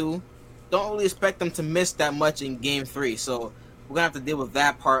 1 and 2, don't really expect them to miss that much in game 3. So we're gonna have to deal with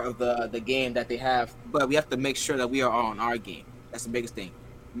that part of the game that they have, but we have to make sure that we are on our game. That's the biggest thing.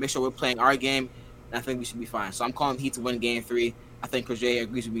 Make sure we're playing our game, and I think we should be fine. So I'm calling the Heat to win game 3. I think Krejay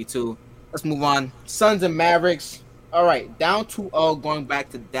agrees with me too. Let's move on. Suns and Mavericks. All right, down 2-0 going back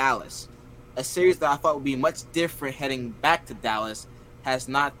to Dallas. A series that I thought would be much different heading back to Dallas has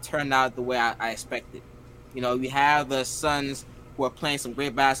not turned out the way I expected. You know, we have the Suns who are playing some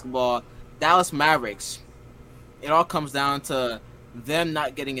great basketball. Dallas Mavericks, it all comes down to them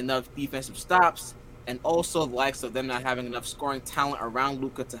not getting enough defensive stops and also the likes of them not having enough scoring talent around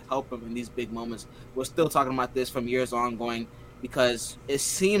Luka to help him in these big moments. We're still talking about this from years ongoing because it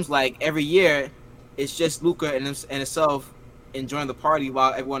seems like every year it's just Luka and himself enjoying the party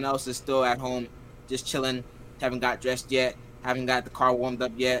while everyone else is still at home just chilling, haven't got dressed yet, haven't got the car warmed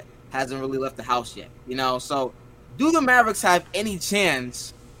up yet, hasn't really left the house yet. You know, so do the Mavericks have any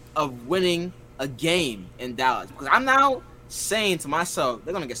chance of winning a game in Dallas? Because I'm now saying to myself,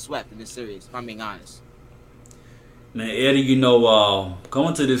 they're going to get swept in this series, if I'm being honest. Man, Eddie, you know,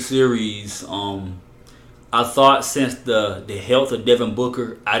 going to this series, I thought since the health of Devin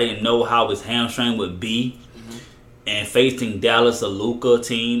Booker, I didn't know how his hamstring would be. Mm-hmm. And facing Dallas, a Luka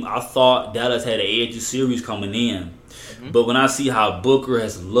team, I thought Dallas had an edge of series coming in. Mm-hmm. But when I see how Booker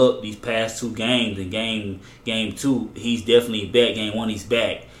has looked these past 2 games, in game 2, he's definitely back. Game 1, he's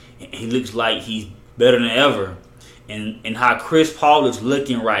back. He looks like he's better than ever. And how Chris Paul is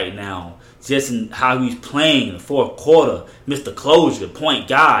looking right now, just in how he's playing in the fourth quarter, Mr. Closure, point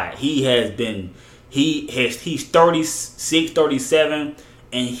guard, he's 36, 37,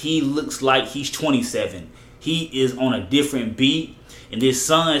 and he looks like he's 27. He is on a different beat, and this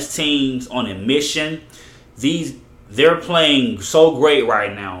Suns team's on a mission. They're playing so great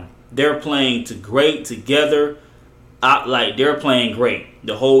right now. They're playing great together. They're playing great.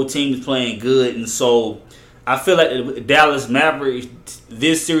 The whole team is playing good, and so I feel like the Dallas Mavericks,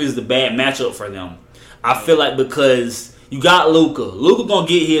 this series is a bad matchup for them. I feel like because you got Luka. Luka gonna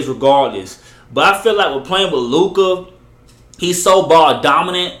get his regardless. But I feel like we're playing with Luka. He's so ball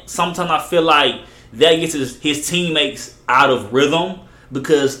dominant. Sometimes I feel like that gets his teammates out of rhythm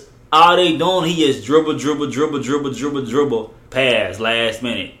because all they doing, he is dribble, pass, last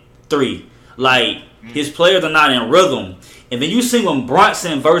minute, 3. Like, his players are not in rhythm. And then you see when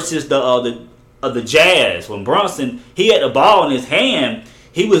Brunson versus the Jazz, when Brunson, he had the ball in his hand,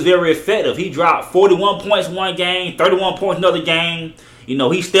 he was very effective. He dropped 41 points one game, 31 points another game. You know,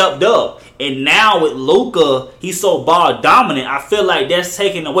 he stepped up. And now with Luka, he's so ball dominant, I feel like that's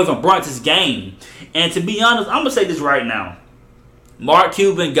taking away from Brunson's game. And to be honest, I'm going to say this right now. Mark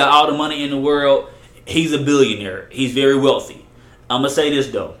Cuban got all the money in the world. He's a billionaire. He's very wealthy. I'm going to say this,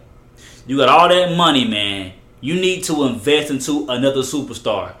 though. You got all that money, man. You need to invest into another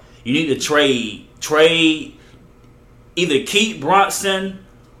superstar. You need to trade, either keep Brunson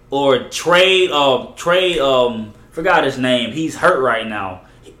or trade, forgot his name. He's hurt right now.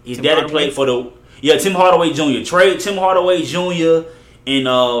 His daddy played for Tim Hardaway Jr. Trade Tim Hardaway Jr.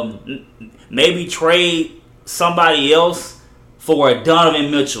 and maybe trade somebody else for a Donovan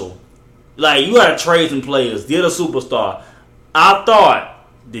Mitchell. Like, you got to trade some players. They're the superstar. I thought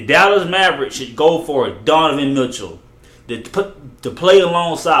the Dallas Mavericks should go for a Donovan Mitchell to play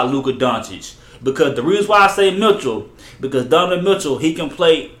alongside Luka Doncic. Because the reason why I say Mitchell, because Donovan Mitchell, he can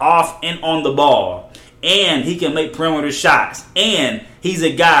play off and on the ball. And he can make perimeter shots. And he's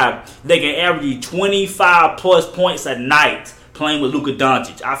a guy that can average 25 plus points a night playing with Luka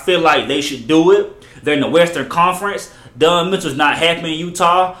Doncic. I feel like they should do it. They're in the Western Conference. Donovan Mitchell's not happy in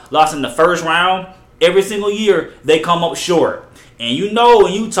Utah. Lost in the first round. Every single year, they come up short. And you know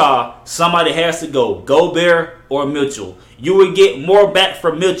in Utah, somebody has to go. Gobert or Mitchell. You would get more back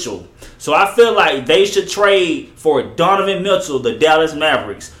from Mitchell. So I feel like they should trade for Donovan Mitchell, the Dallas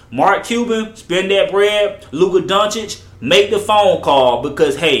Mavericks. Mark Cuban, spend that bread. Luka Doncic, make the phone call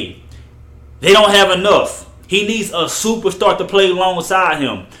because, hey, they don't have enough. He needs a superstar to play alongside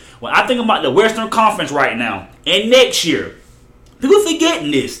him. When I think about the Western Conference right now, and next year, people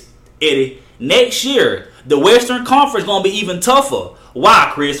forgetting this, Eddie. Next year, the Western Conference is going to be even tougher. Why,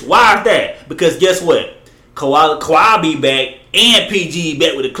 Chris? Why is that? Because guess what? Kawhi be back and PG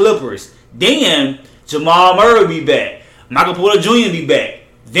back with the Clippers. Then Jamal Murray be back. Michael Porter Jr. be back.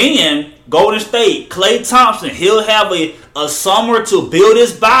 Then Golden State, Klay Thompson, he'll have a summer to build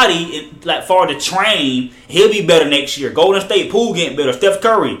his body like for the train. He'll be better next year. Golden State pool getting better. Steph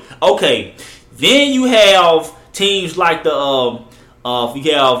Curry. Okay. Then you have teams like the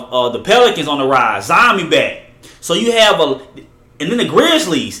Pelicans on the rise. Zion be back. So you have and then the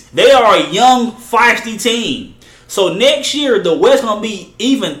Grizzlies. They are a young, feisty team. So next year the West gonna be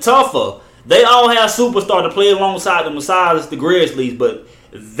even tougher. They all have superstars to play alongside them besides the Grizzlies, but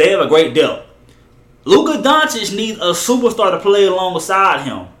they have a great depth. Luka Doncic needs a superstar to play alongside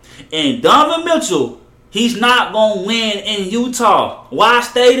him. And Donovan Mitchell, he's not going to win in Utah. Why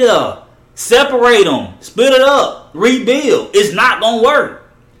stay there? Separate them. Split it up. Rebuild. It's not going to work.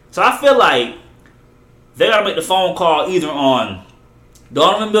 So I feel like they got to make the phone call either on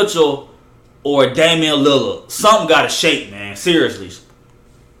Donovan Mitchell or Damian Lillard. Something got to shake, man. Seriously.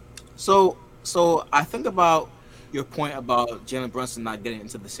 So I think about your point about Jalen Brunson not getting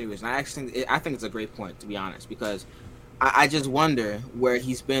into the series, and I think it's a great point, to be honest, because I just wonder where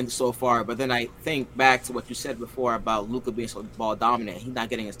he's been so far. But then I think back to what you said before about Luka being so ball dominant. He's not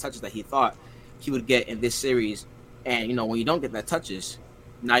getting his touches that he thought he would get in this series. And when you don't get that touches,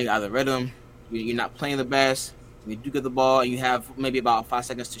 now you're out of rhythm. You're not playing the best. When you do get the ball, and you have maybe about 5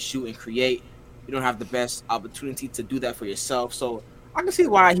 seconds to shoot and create. You don't have the best opportunity to do that for yourself. So I can see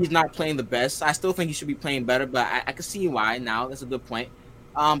why he's not playing the best. I still think he should be playing better, but I can see why now. That's a good point.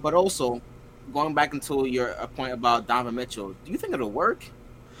 But also, going back into your point about Donovan Mitchell, do you think it'll work?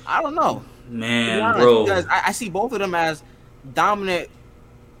 I don't know. Man, bro. Because I see both of them as dominant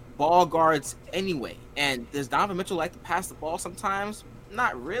ball guards anyway. And does Donovan Mitchell like to pass the ball sometimes?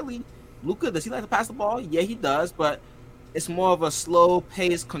 Not really. Luka, does he like to pass the ball? Yeah, he does, but it's more of a slow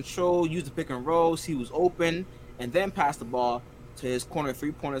pace control, use the pick and roll, see who's open, and then pass the ball to his corner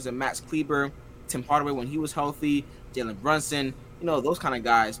three-pointers and Max Kleber, Tim Hardaway when he was healthy, Jalen Brunson, those kind of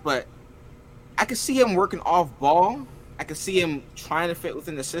guys. But I could see him working off ball. I could see him trying to fit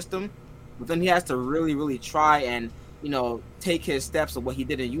within the system, but then he has to really, really try and, take his steps of what he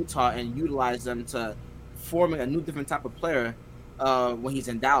did in Utah and utilize them to forming a new different type of player when he's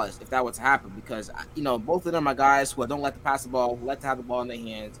in Dallas, if that were to happen. Because, both of them are guys who don't like to pass the ball, who like to have the ball in their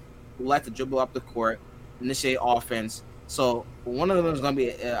hands, who like to dribble up the court, initiate offense. So one of them is going to be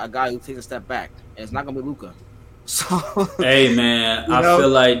a guy who takes a step back, and it's not going to be Luka. So, hey man, I feel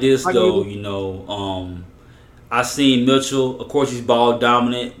like this though. I seen Mitchell. Of course, he's ball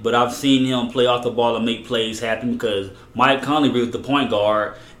dominant, but I've seen him play off the ball and make plays happen because Mike Conley was the point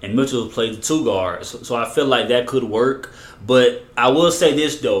guard and Mitchell played the two guards. So I feel like that could work. But I will say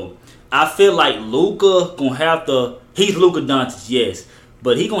this though, I feel like Luka gonna have to. He's Luka Doncic, yes,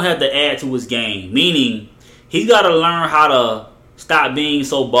 but he gonna have to add to his game, meaning. He's got to learn how to stop being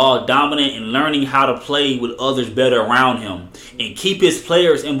so ball dominant and learning how to play with others better around him and keep his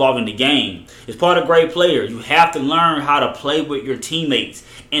players involved in the game. As part of great players, you have to learn how to play with your teammates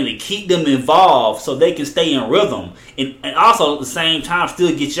and to keep them involved so they can stay in rhythm and also at the same time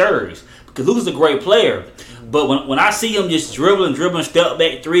still get yours because Luka's a great player. But when I see him just dribbling, step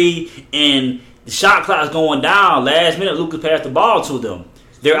back three, and the shot clock is going down, last minute Luka passed the ball to them.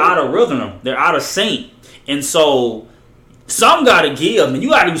 They're out of rhythm. They're out of sync. And so, some got to give. I mean, you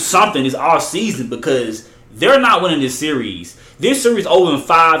got to do something this off season because they're not winning this series. This series over in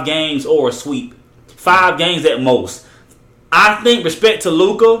 5 games or a sweep. 5 games at most. I think, respect to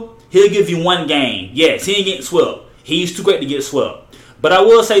Luka, he'll give you 1 game. Yes, he ain't getting swept. He's too great to get swept. But I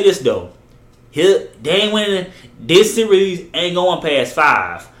will say this, though. They ain't winning. This series ain't going past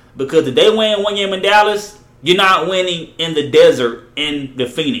 5. Because if they win 1 game in Dallas, you're not winning in the desert in the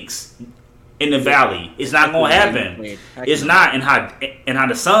Phoenix. In the valley, it's not gonna happen. It's not, and how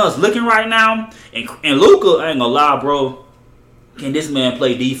the Suns looking right now, and Luka, I ain't gonna lie, bro. Can this man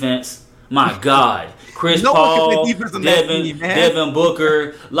play defense? My God, Chris Paul, Devin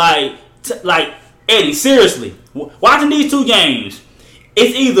Booker, like Eddie. Seriously, watching these 2 games,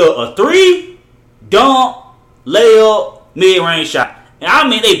 it's either a 3 dunk layup, mid-range shot. And I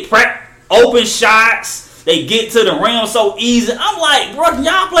mean, they prep open shots. They get to the rim so easy. I'm like, bro, can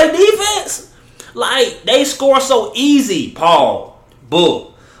y'all play defense? Like, they score so easy. Paul,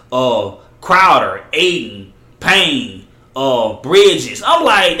 Book, Crowder, Aiden, Payne, Bridges. I'm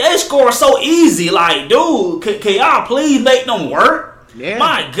like, they score so easy. Like, dude, can y'all please make them work? Yeah.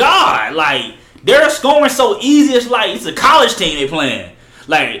 My God, like, they're scoring so easy. It's like it's a college team they playing.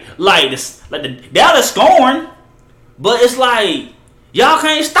 Like the Dallas scoring, but it's like y'all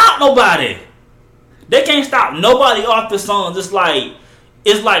can't stop nobody. They can't stop nobody off the Suns. It's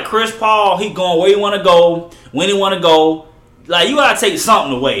like Chris Paul. He going where he want to go, when he want to go. Like, you gotta take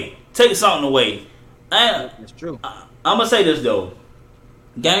something away. Take something away. And That's true. I'm gonna say this though.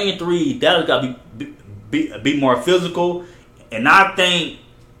 Game 3, Dallas gotta be more physical, and I think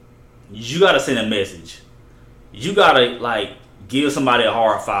you gotta send a message. You gotta like give somebody a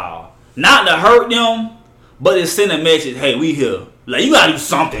hard foul, not to hurt them, but to send a message. Hey, we here. Like, you gotta do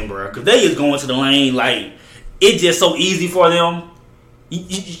something, bro, because they just going to the lane. Like, it's just so easy for them.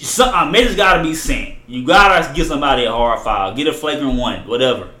 A message gotta be sent. You gotta give somebody a hard foul, get a flagrant one,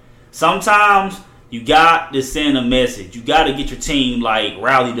 whatever. Sometimes you got to send a message. You got to get your team like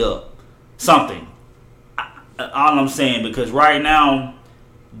rallied up. Something. All I'm saying, because right now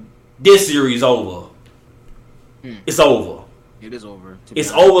this series over. It's over. It is over.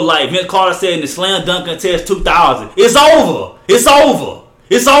 It's over. Like Vince Carter said in the Slam Dunk Contest 2000. It's over. It's over.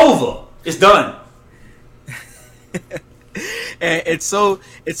 It's over. It's done. And it's so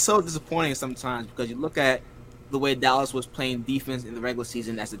disappointing sometimes, because you look at the way Dallas was playing defense in the regular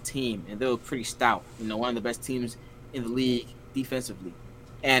season as a team, and they were pretty stout. You know, one of the best teams in the league defensively.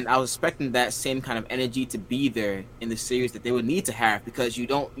 And I was expecting that same kind of energy to be there in the series that they would need to have, because you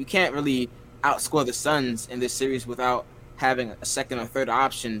can't really outscore the Suns in this series without having a second or third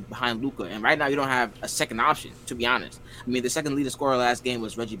option behind Luka. And right now you don't have a second option, to be honest. I mean, the second leading scorer last game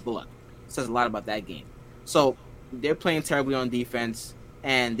was Reggie Bullock. It says a lot about that game. So they're playing terribly on defense,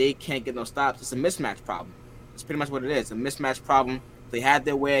 and they can't get no stops. It's a mismatch problem. It's pretty much what it is, a mismatch problem. They had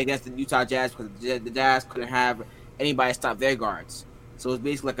their way against the Utah Jazz because the Jazz couldn't have anybody stop their guards. So it's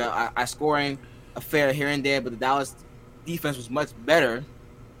basically like a scoring affair here and there, but the Dallas defense was much better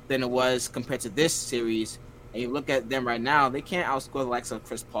than it was compared to this series. And you look at them right now, they can't outscore the likes of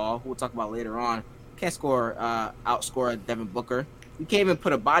Chris Paul, who we'll talk about later on. Can't outscore Devin Booker. You can't even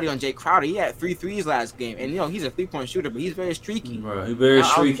put a body on Jay Crowder. He had 3 threes last game, and he's a 3-point shooter, but he's very streaky. Right, he's very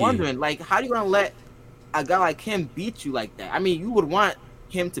streaky. I was wondering, like, how are you gonna let a guy like him beat you like that? I mean, you would want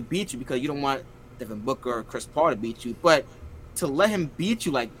him to beat you because you don't want Devin Booker or Chris Paul to beat you, but to let him beat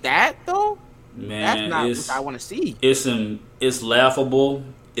you like that, though, man, that's not what I want to see. It's laughable.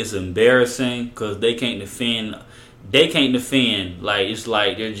 It's embarrassing because they can't defend. They can't defend. Like, it's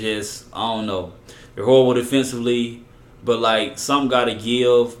like they're just, I don't know. They're horrible defensively, but like something got to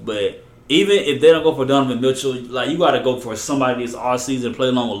give. But even if they don't go for Donovan Mitchell, like, you got to go for somebody this all season, play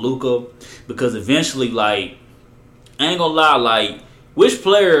along with Luka, because eventually, like, I ain't gonna lie, like, which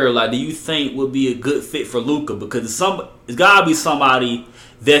player like do you think would be a good fit for Luka? Because it's gotta be somebody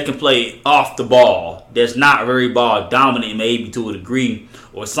that can play off the ball, that's not very ball dominant, maybe to a degree,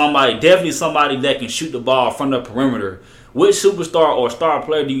 or definitely somebody that can shoot the ball from the perimeter. Which superstar or star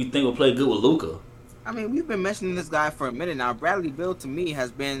player do you think will play good with Luka? I mean, we've been mentioning this guy for a minute now. Bradley Beal, to me,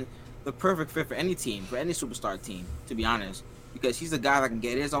 has been the perfect fit for any team, for any superstar team, to be honest, because he's a guy that can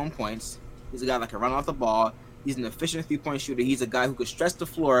get his own points. He's a guy that can run off the ball. He's an efficient 3-point shooter. He's a guy who could stretch the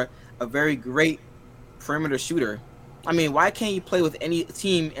floor, a very great perimeter shooter. I mean, why can't you play with any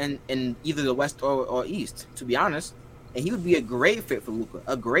team in either the West or East, to be honest? And he would be a great fit for Luka,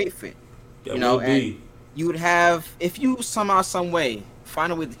 a great fit. And you would have, if you somehow, some way,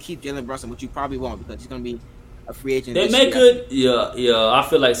 find a way to keep Jalen Brunson, which you probably won't because he's going to be a free agent. They make good, yeah. I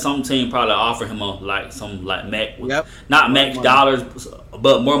feel like some team probably offer him not max dollars,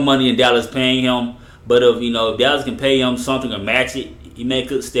 but more money than Dallas paying him. But if Dallas can pay him something or match it, he may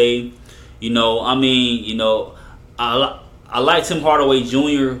could stay. I like Tim Hardaway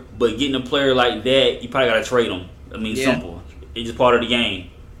Jr., but getting a player like that, you probably got to trade him. I mean, simple. It's just part of the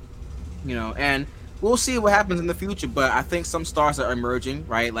game. And we'll see what happens in the future, but I think some stars are emerging,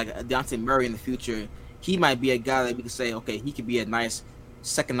 right? Like Dejounte Murray in the future, he might be a guy that we could say, okay, he could be a nice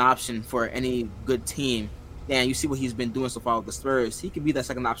second option for any good team. And you see what he's been doing so far with the Spurs. He could be that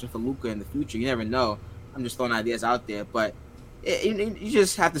second option for Luka in the future. You never know. I'm just throwing ideas out there, but you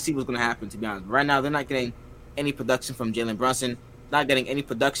just have to see what's going to happen, to be honest. Right now, they're not getting any production from Jalen Brunson, not getting any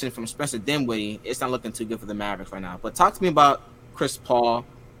production from Spencer Dinwiddie. It's not looking too good for the Mavericks right now. But talk to me about Chris Paul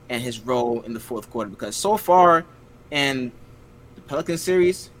and his role in the fourth quarter, because so far in the Pelican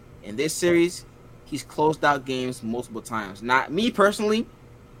series, in this series, he's closed out games multiple times. Not me personally.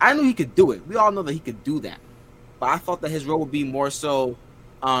 I knew he could do it. We all know that he could do that. But I thought that his role would be more so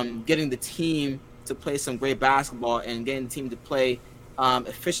getting the team to play some great basketball and getting the team to play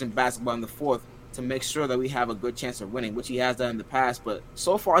efficient basketball in the fourth to make sure that we have a good chance of winning, which he has done in the past. But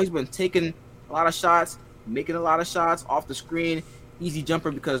so far, he's been taking a lot of shots, making a lot of shots off the screen, easy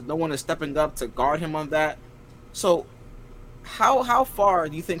jumper because no one is stepping up to guard him on that. So how far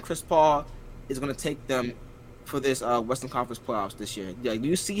do you think Chris Paul is going to take them for this Western Conference playoffs this year? Do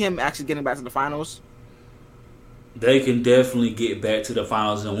you see him actually getting back to the finals? They can definitely get back to the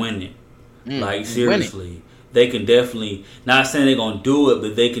finals and win it. Like, seriously. They can definitely, not saying they're going to do it,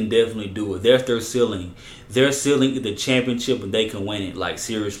 but they can definitely do it. That's their ceiling. Their ceiling is the championship, and they can win it. Like,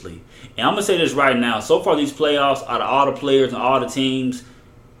 seriously. And I'm going to say this right now. So far, these playoffs, out of all the players and all the teams,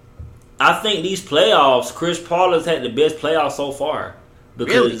 I think these playoffs, Chris Paul has had the best playoffs so far.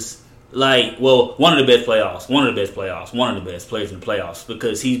 Because, like, well, one of the best players in the playoffs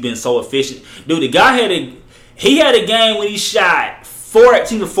because he's been so efficient. Dude, the guy had a game when he shot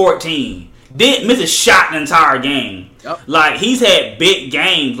 14-14. Didn't miss a shot in the entire game. Yep. Like, he's had big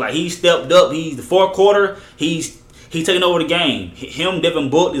games. Like, he stepped up. He's the fourth quarter. He's taking over the game. Him, Devin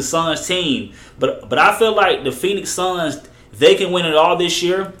Book, the Suns team. But I feel like the Phoenix Suns, they can win it all this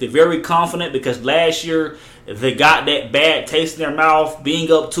year. They're very confident because last year they got that bad taste in their mouth,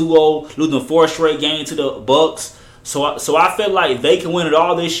 being up 2-0, losing 4 straight games to the Bucks. So I feel like they can win it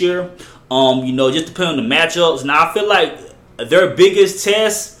all this year. Just depending on the matchups. Now I feel like their biggest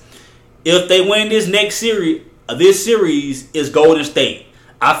test, if they win this series is Golden State.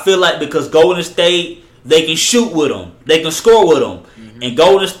 I feel like because Golden State, they can shoot with them, they can score with them, and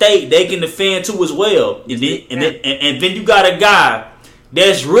Golden State, they can defend too as well. And then you got a guy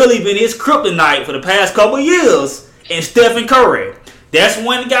that's really been his kryptonite for the past couple of years, and Stephen Curry. That's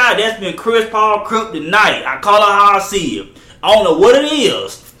one guy that's been Chris Paul kryptonite. I call it how I see it. I don't know what it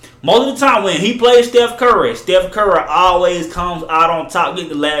is. Most of the time when he plays Steph Curry always comes out on top, get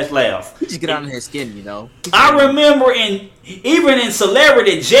the last laugh. He just get out of his skin, you know. I remember even in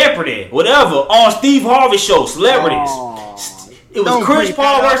Celebrity Jeopardy, whatever, on Steve Harvey's show, Celebrities. It was Chris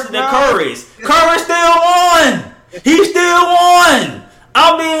Paul versus the Currys. Curry still won. He still won.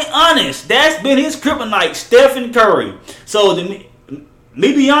 I'm being honest. That's been his kryptonite, Stephen Curry. So to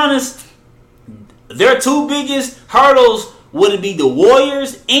me be honest, their two biggest hurdles would be the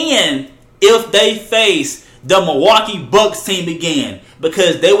Warriors and if they face the Milwaukee Bucks team again.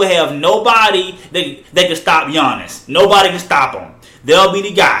 Because they would have nobody that can stop Giannis. Nobody can stop him. They'll be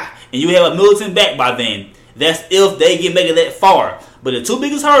the guy. And you have a militant back by then. That's if they make it that far. But the two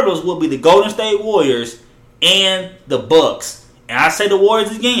biggest hurdles will be the Golden State Warriors and the Bucks. And I say the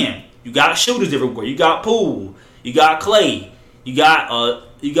Warriors again. You got shooters everywhere. You got Poole. You got Clay. You got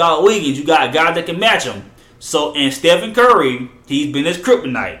Wiggins. You got guys that can match them. So, and Stephen Curry, he's been his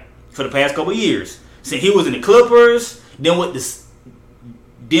kryptonite for the past couple of years. Since he was in the Clippers, then with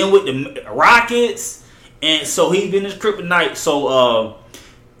the Rockets, and so he's been his kryptonite. So,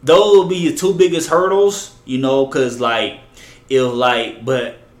 those will be the two biggest hurdles, because but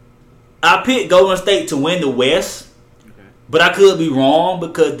I picked Golden State to win the West, but I could be wrong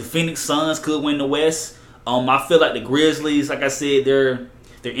because the Phoenix Suns could win the West. I feel like the Grizzlies, like I said, they're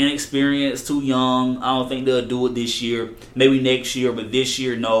inexperienced, too young. I don't think they'll do it this year. Maybe next year, but this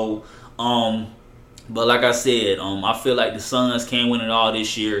year, no. But like I said, I feel like the Suns can win it all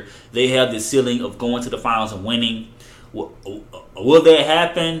this year. They have the ceiling of going to the finals and winning. Will that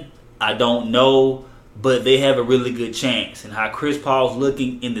happen? I don't know, but they have a really good chance. And how Chris Paul's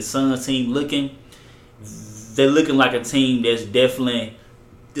looking and the Suns team looking, they're looking like a team that's definitely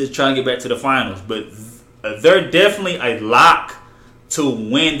just trying to get back to the finals. But they're definitely a lock to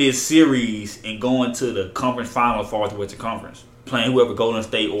win this series and go into the conference final as far as the Western Conference, playing whoever, Golden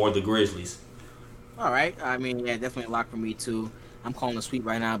State or the Grizzlies. All right. I mean, yeah, definitely a lock for me too. I'm calling a sweep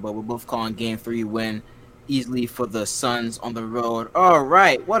right now, but we're both calling Game 3 win easily for the Suns on the road. All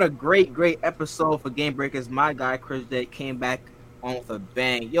right. What a great episode for Game Breakers. My guy, Chris J, came back on with a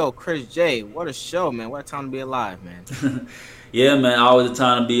bang. Yo, Chris J, what a show, man. What a time to be alive, man. Yeah, man, always a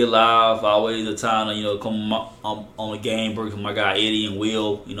time to be alive. Always a time to, come on the Game Break with my guy Eddie and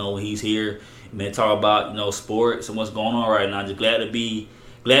Will, when he's here. Man, talk about, sports and what's going on right now. Just glad to be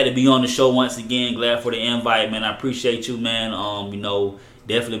on the show once again. Glad for the invite, man. I appreciate you, man.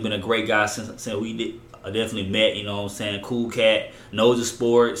 Definitely been a great guy since we definitely met, Cool cat, knows the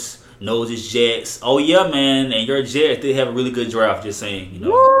sports, knows his Jets. Oh, yeah, man. And your Jets, they have a really good draft, just saying,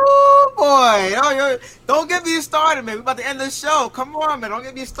 Woo, boy. Oh, don't get me started, man. We're about to end the show. Come on, man. Don't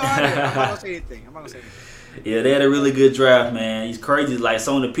get me started. I'm not going to say anything. Yeah, they had a really good draft, man. It's crazy. Like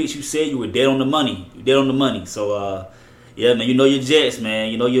some of the picks you said, you were dead on the money. You dead on the money. So, yeah, man, you know your Jets,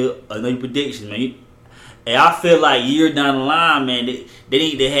 man. You know your predictions, man. And I feel like year down the line, man, they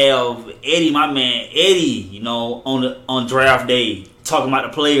need to have Eddie, my man, Eddie, on draft day, talking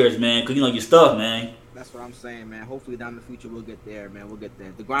about the players, man, because your stuff, man. That's what I'm saying, man. Hopefully down in the future we'll get there, man. We'll get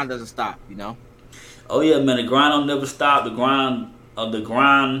there. The grind doesn't stop. Oh yeah, man, the grind don't never stop. The grind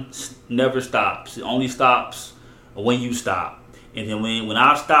never stops. It only stops when you stop. And then when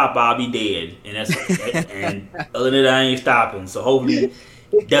I stop, I'll be dead. And other than that, I ain't stopping. So hopefully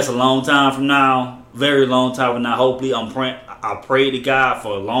that's a long time from now, very long time from now. Hopefully I pray to God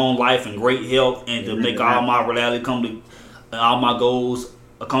for long life and great health, and to make all my reality all my goals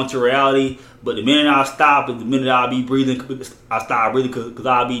come to reality. But the minute I stop is the minute I'll be breathing. I stop breathing because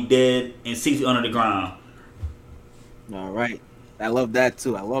I'll be dead and 6 feet under the ground. All right. I love that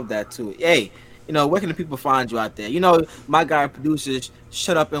too. Hey, where can the people find you out there? My guy producers,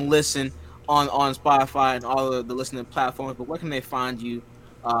 Shut Up and Listen on Spotify and all of the listening platforms. But where can they find you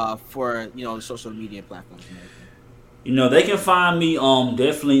for the social media platforms and everything? They can find me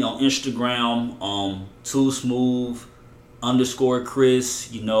definitely on Instagram, Too Smooth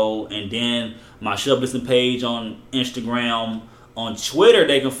 _Chris, and then my Shut Up Listen page on Instagram. On Twitter,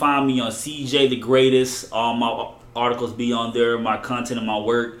 they can find me on CJ the Greatest. All my articles be on there, my content and my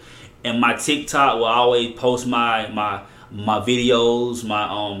work. And my TikTok will always post my videos,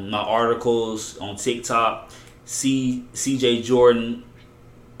 my articles on TikTok. CJ Jordan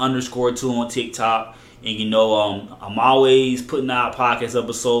 _2 on TikTok. And I'm always putting out podcast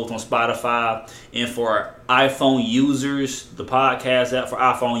episodes on Spotify. And for iPhone users, the podcast app for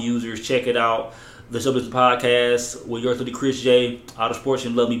iPhone users, check it out. The Subject Podcast with yours truly, Chris J. Out of Sports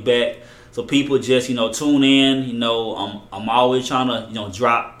and Love Me Back. So people just tune in. I'm always trying to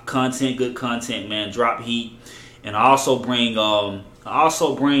drop content, good content, man. Drop heat, and I also bring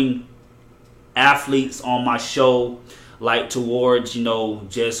athletes on my show, like towards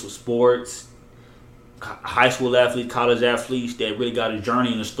just sports, high school athletes, college athletes that really got a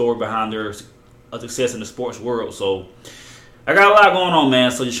journey and a story behind their success in the sports world. So I got a lot going on,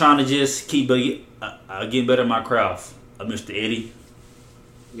 man. So just trying to just keep getting better at my craft. Mr. Eddie.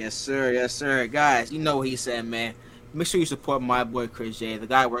 Yes, sir. Guys, you know what he said, man. Make sure you support my boy Chris J. The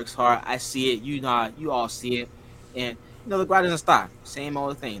guy works hard. I see it. You all see it. And the grind doesn't stop. Same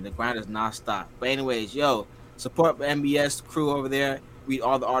old thing. The grind does not stop. But anyways, support the MBS crew over there. Read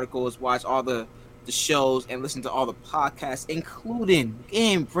all the articles, watch all the shows, and listen to all the podcasts, including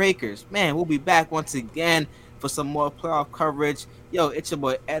Game Breakers. Man, we'll be back once again for some more playoff coverage. It's your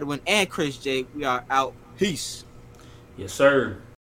boy Edwin and Chris J. We are out. Peace. Yes, sir.